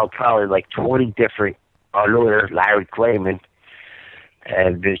filed probably like 20 different, our lawyer, Larry Clayman,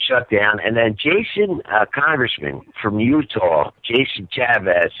 had been shut down. And then Jason, a congressman from Utah, Jason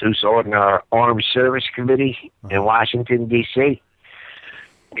Chavez, who's on our Armed Service Committee in Washington, D.C.,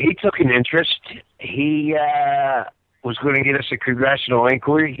 he took an interest. He was going to get us a congressional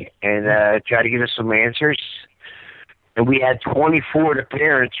inquiry and try to get us some answers. And we had 24 of the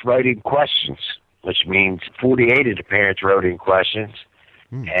parents writing questions, which means 48 of the parents wrote in questions.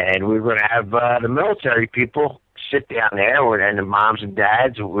 And we were going to have the military people sit down there, and the moms and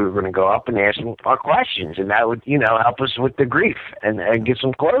dads, we were going to go up and ask them our questions, and that would, help us with the grief and get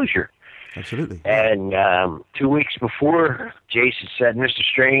some closure. Absolutely. And 2 weeks before, Jason said, Mr.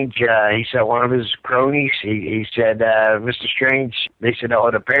 Strange, he said one of his cronies, he said, Mr. Strange, they said,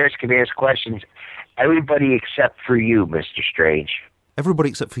 the parents can ask questions, everybody except for you, Mr. Strange. Everybody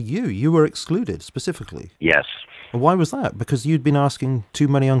except for you? You were excluded, specifically? Yes. And why was that? Because you'd been asking too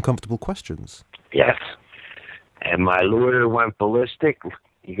many uncomfortable questions? Yes. And my lawyer went ballistic.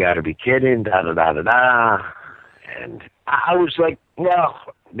 You got to be kidding, da-da-da-da-da. And I was like, well,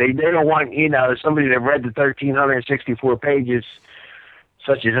 they don't want, somebody that read the 1,364 pages,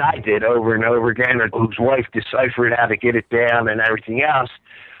 such as I did over and over again, or whose wife deciphered how to get it down and everything else.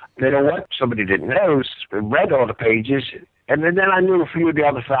 They don't want somebody that knows, read all the pages. And then I knew a few of the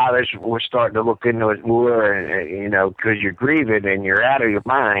other fathers were starting to look into it more, because you're grieving and you're out of your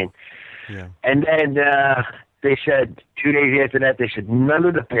mind. Yeah. And then they said, 2 days after that, they said none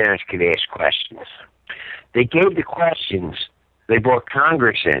of the parents could ask questions. They gave the questions. They brought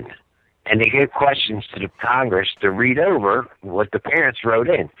Congress in, and they gave questions to the Congress to read over what the parents wrote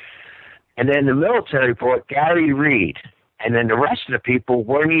in. And then the military brought Gary Reed. And then the rest of the people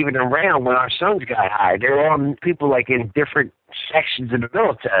weren't even around when our sons got hired. They were all people like in different sections of the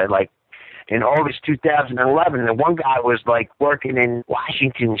military. Like in August 2011, and one guy was like working in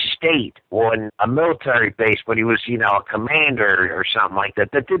Washington State on a military base, but he was, a commander or something like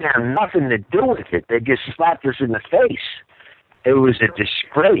that. That didn't have nothing to do with it. They just slapped us in the face. It was a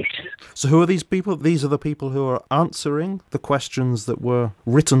disgrace. So who are these people? These are the people who are answering the questions that were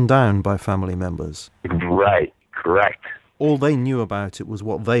written down by family members. Right, correct. All they knew about it was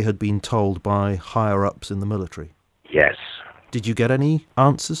what they had been told by higher-ups in the military. Yes. Did you get any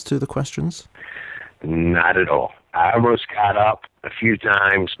answers to the questions? Not at all. I almost got up a few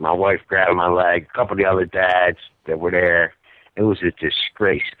times. My wife grabbed my leg. A couple of the other dads that were there. It was a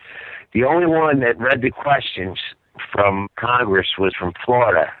disgrace. The only one that read the questions from Congress was from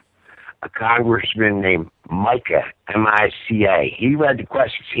Florida, a congressman named Micah, M-I-C-A. He read the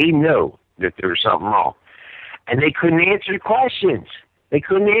questions. He knew that there was something wrong. And they couldn't answer the questions. They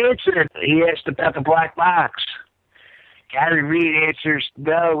couldn't answer it. He asked about the black box. Gary Reed answers,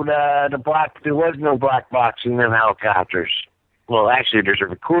 no, there was no black box in them helicopters. Well, actually, there's a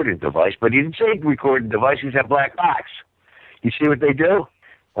recording device, but he didn't say recording device. He said black box. You see what they do?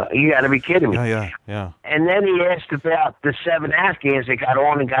 You got to be kidding me. Yeah. And then he asked about the 7 Afghans that got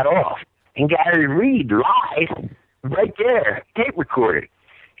on and got off. And Gary Reed lied right there, tape recorded.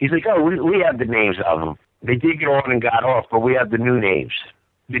 He's like, we have the names of them. They did get on and got off, but we have the new names.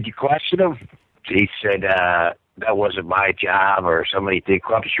 Did you question them? He said, that wasn't my job, or somebody did.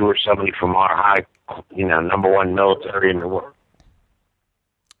 I'm sure somebody from our high, number one military in the world.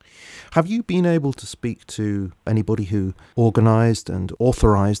 Have you been able to speak to anybody who organized and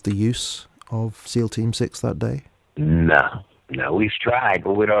authorized the use of SEAL Team 6 that day? No, we've tried.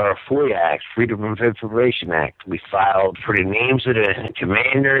 But with our FOIA Act, Freedom of Information Act, we filed for the names of the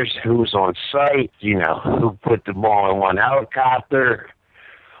commanders, who was on site, who put the ball in one helicopter,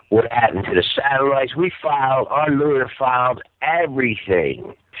 what happened to the satellites. Our lawyer filed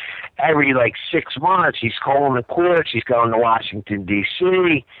everything. Every 6 months, he's calling the courts, he's going to Washington,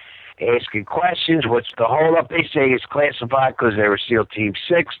 D.C., asking questions. What's the holdup? They say it's classified because they were SEAL Team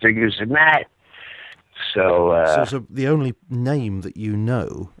 6. They're using that. So the only name that you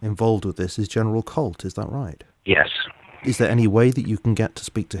know involved with this is General Colt, is that right? Yes. Is there any way that you can get to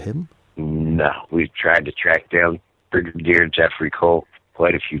speak to him? No. We've tried to track down Brigadier Jeffrey Colt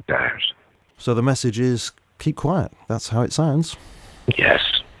quite a few times. So the message is, keep quiet. That's how it sounds.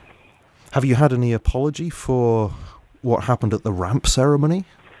 Yes. Have you had any apology for what happened at the ramp ceremony?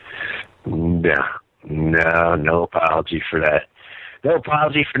 No apology for that. No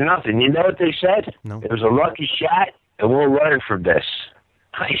apology for nothing. You know what they said? No. It was a lucky shot, and we'll learn from this.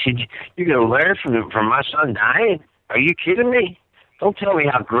 I said, you're going to learn from my son dying? Are you kidding me? Don't tell me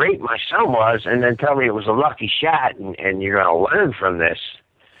how great my son was, and then tell me it was a lucky shot, and you're going to learn from this.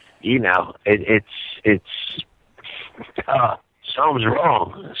 Something's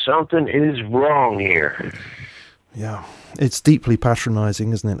wrong. Something is wrong here. Yeah, it's deeply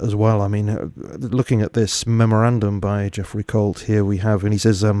patronising, isn't it, as well? I mean, looking at this memorandum by Jeffrey Colt, here we have, and he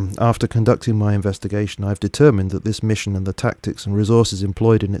says, after conducting my investigation, I've determined that this mission and the tactics and resources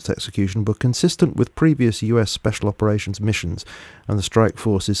employed in its execution were consistent with previous US Special Operations missions, and the strike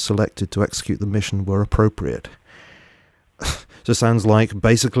forces selected to execute the mission were appropriate. So it sounds like,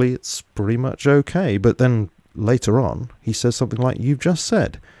 basically, it's pretty much okay, but then later on, he says something like you've just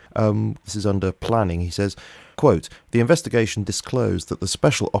said. This is under planning. He says, quote, the investigation disclosed that the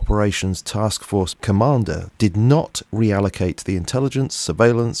Special Operations Task Force commander did not reallocate the intelligence,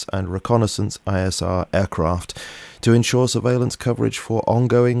 surveillance and reconnaissance ISR aircraft to ensure surveillance coverage for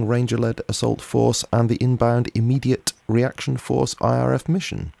ongoing Ranger-led assault force and the inbound immediate reaction force IRF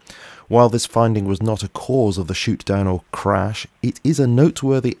mission. While this finding was not a cause of the shoot-down or crash, it is a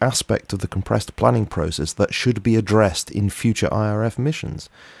noteworthy aspect of the compressed planning process that should be addressed in future IRF missions.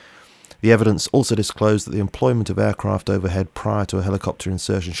 The evidence also disclosed that the employment of aircraft overhead prior to a helicopter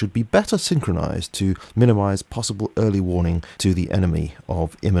insertion should be better synchronized to minimize possible early warning to the enemy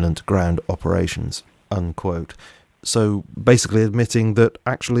of imminent ground operations, unquote. So basically admitting that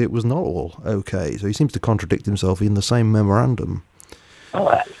actually it was not all okay. So he seems to contradict himself in the same memorandum.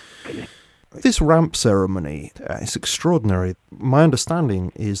 This ramp ceremony is extraordinary. My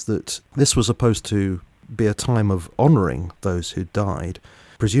understanding is that this was supposed to be a time of honouring those who died.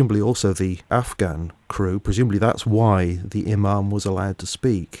 Presumably also the Afghan crew, presumably that's why the Imam was allowed to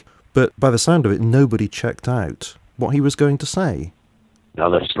speak. But by the sound of it, nobody checked out what he was going to say.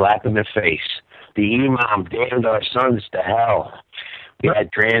 Another slap in the face. The Imam damned our sons to hell. We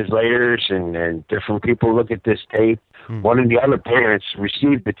had translators and different people look at this tape. One of the other parents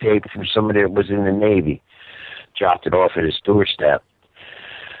received the tape from somebody that was in the Navy, dropped it off at his doorstep.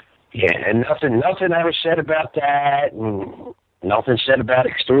 Yeah, and nothing ever said about that, and nothing said about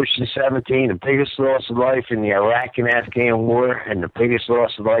Extortion 17, the biggest loss of life in the Iraq and Afghan war, and the biggest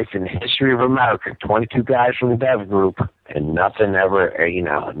loss of life in the history of America. 22 guys from the Dev Group, and nothing ever,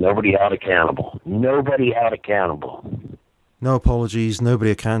 nobody held accountable. Nobody held accountable. No apologies,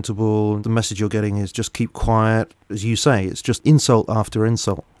 nobody accountable. The message you're getting is just keep quiet. As you say, it's just insult after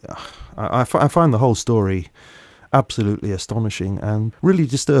insult. I find the whole story absolutely astonishing and really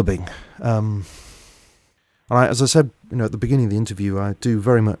disturbing. As I said, at the beginning of the interview, I do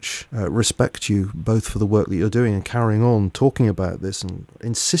very much respect you both for the work that you're doing and carrying on talking about this and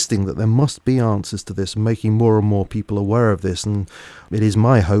insisting that there must be answers to this and making more and more people aware of this. And it is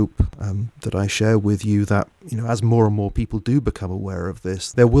my hope that I share with you that, as more and more people do become aware of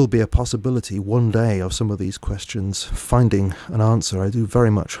this, there will be a possibility one day of some of these questions finding an answer. I do very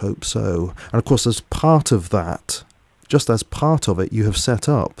much hope so. And of course, as part of that, just as part of it, you have set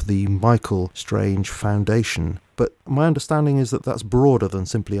up the Michael Strange Foundation. But my understanding is that that's broader than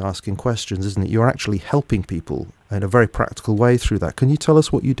simply asking questions, isn't it? You're actually helping people in a very practical way through that. Can you tell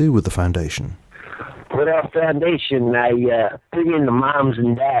us what you do with the foundation? With our foundation, I bring in the moms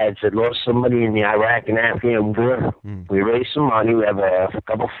and dads that lost somebody in the Iraq and Afghan war. We raise some money. We have a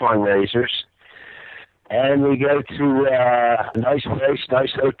couple fundraisers. And we go to a nice place,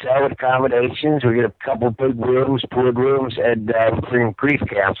 nice hotel with accommodations. We get a couple big rooms, board rooms, and we bring a grief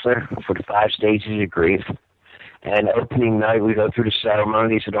counselor for the 5 stages of grief. And opening night, we go through the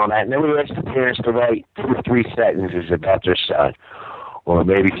ceremonies and all that. And then we ask the parents to write 2 or 3 sentences about their son, or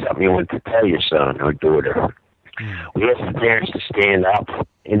maybe something you want to tell your son or daughter. We ask the parents to stand up,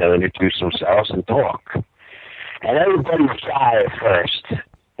 introduce themselves and talk. And everybody was shy at first.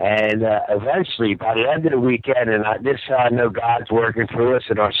 And eventually, by the end of the weekend, and this is how I know God's working through us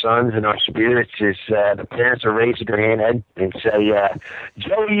and our sons and our spirits, is the parents are raising their hand and say,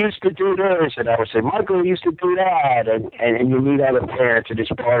 Joey used to do this, and I would say, Michael used to do that, and you meet other parents, and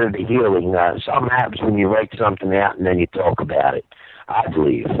it's part of the healing. Something happens when you write something out and then you talk about it, I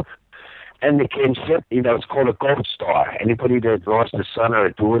believe. And the kinship, it's called a gold star. Anybody that lost a son or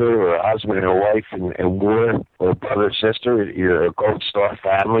a daughter or a husband or a wife in war, or a brother or sister, you're a gold star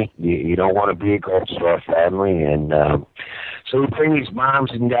family. You don't want to be a gold star family. And so we bring these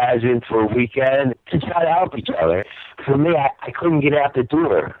moms and dads in for a weekend to try to help each other. For me, I couldn't get out the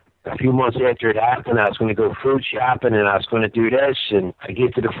door. A few months after it happened, I was going to go food shopping, and I was going to do this, and I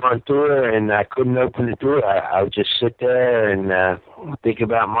get to the front door, and I couldn't open the door. I would just sit there and think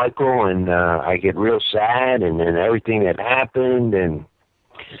about Michael, and I get real sad, and then everything that happened, and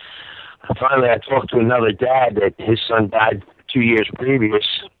finally I talked to another dad that his son died 2 years previous,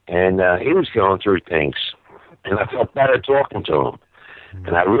 and he was going through things, and I felt better talking to him,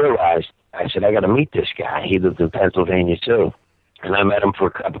 and I realized, I said, I got to meet this guy. He lived in Pennsylvania, too. And I met him for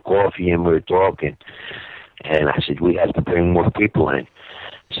a cup of coffee, and we were talking. And I said, we have to bring more people in.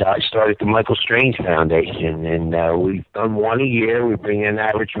 So I started the Michael Strange Foundation, and we've done one a year. We bring in an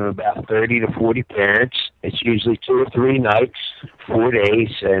average of about 30 to 40 parents. It's usually 2 or 3 nights, 4 days,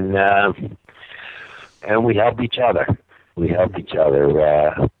 and we help each other. We help each other,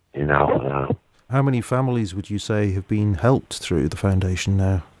 How many families would you say have been helped through the foundation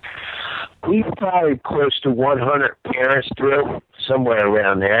now? We've probably close to 100 parents through, somewhere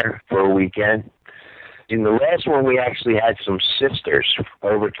around there for a weekend. In the last one, we actually had some sisters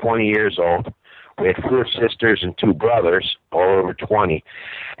over 20 years old. We had 4 sisters and 2 brothers, all over 20.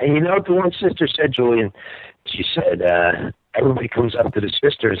 And you know what the one sister said, Julian? She said, everybody comes up to the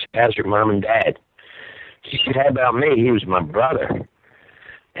sisters, how's your mom and dad? She said, how about me? He was my brother.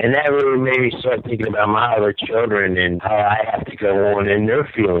 And that really made me start thinking about my other children and how I have to go on in their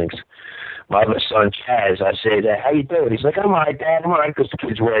feelings. My other son, Chaz, I said, how you doing? He's like, I'm all right, Dad. I'm all right, because the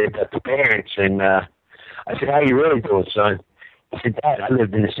kids worry about the parents. And I said, how you really doing, son? He said, Dad, I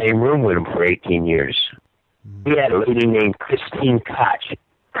lived in the same room with him for 18 years. He had a lady named Christine Koch.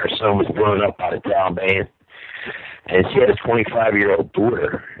 Her son was blown up by the Taliban. And she had a 25-year-old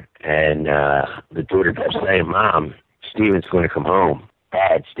daughter. And the daughter kept saying, Mom, Steven's going to come home.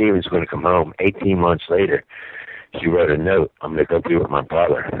 Dad, Steven's going to come home. 18 months later, she wrote a note, I'm going to go be with my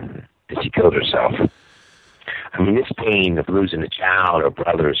brother. And she killed herself. I mean, this pain of losing a child or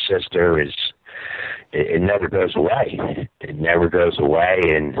brother or sister it never goes away. It never goes away.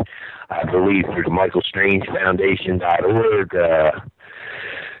 And I believe through the MichaelStrangeFoundation.org,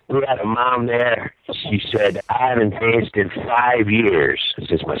 we had a mom there. She said, I haven't danced in 5 years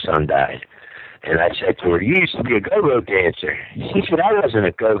since my son died. And I said to her, you used to be a go-go dancer. She said, I wasn't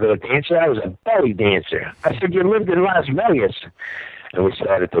a go-go dancer. I was a belly dancer. I said, you lived in Las Vegas. And we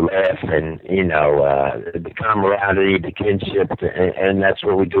started to laugh, and, the camaraderie, the kinship, and that's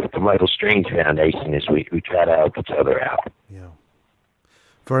what we do with the Michael Strange Foundation, is we try to help each other out. Yeah.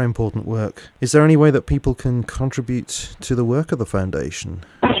 Very important work. Is there any way that people can contribute to the work of the foundation?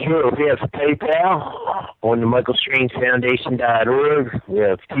 Sure. We have PayPal on the MichaelStrangeFoundation.org. We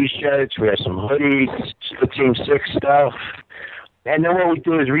have T-shirts. We have some hoodies, Split Team 6 stuff. And then what we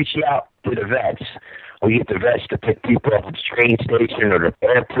do is reach out to the vets. We get the vets to pick people up at the train station or the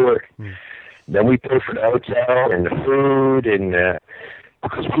airport. Then we pay for the hotel and the food, and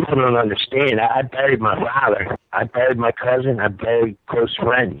because people don't understand. I buried my father. I buried my cousin. I buried close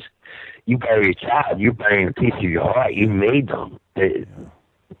friends. You bury a child, you're burying a piece of your heart. You made them.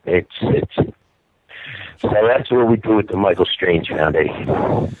 So that's what we do with the Michael Strange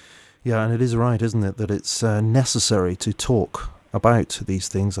Foundation. Yeah, and it is right, isn't it, that it's necessary to talk about these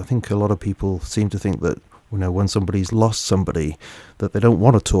things. I think a lot of people seem to think that, when somebody's lost somebody, that they don't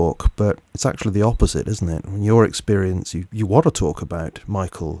want to talk, but it's actually the opposite, isn't it? In your experience, you want to talk about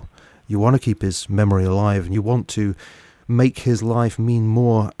Michael. You want to keep his memory alive, and you want to make his life mean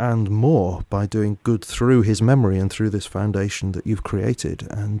more and more by doing good through his memory and through this foundation that you've created.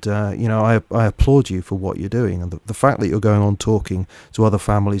 And I applaud you for what you're doing, and the fact that you're going on talking to other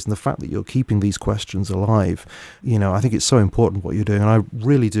families, and the fact that you're keeping these questions alive. I think it's so important what you're doing, and I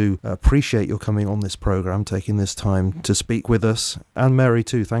really do appreciate your coming on this program, taking this time to speak with us. And Mary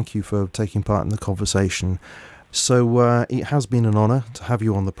too, thank you for taking part in the conversation. So it has been an honour to have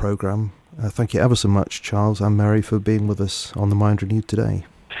you on the program. Thank you ever so much, Charles and Mary, for being with us on The Mind Renewed today.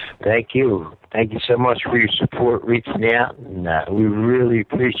 Thank you. Thank you so much for your support, reaching out, and we really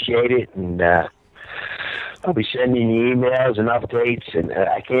appreciate it. And I'll be sending you emails and updates, and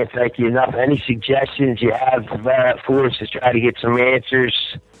I can't thank you enough. Any suggestions you have for us to try to get some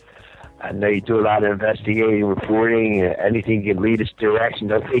answers? I know you do a lot of investigating, reporting, anything can lead us direction.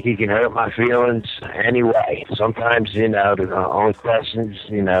 Don't think you can hurt my feelings anyway. Sometimes, the only questions,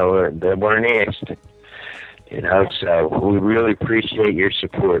 that weren't asked. So we really appreciate your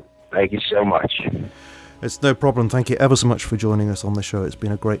support. Thank you so much. It's no problem. Thank you ever so much for joining us on the show. It's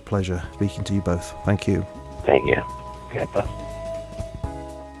been a great pleasure speaking to you both. Thank you. Thank you. Okay, bye.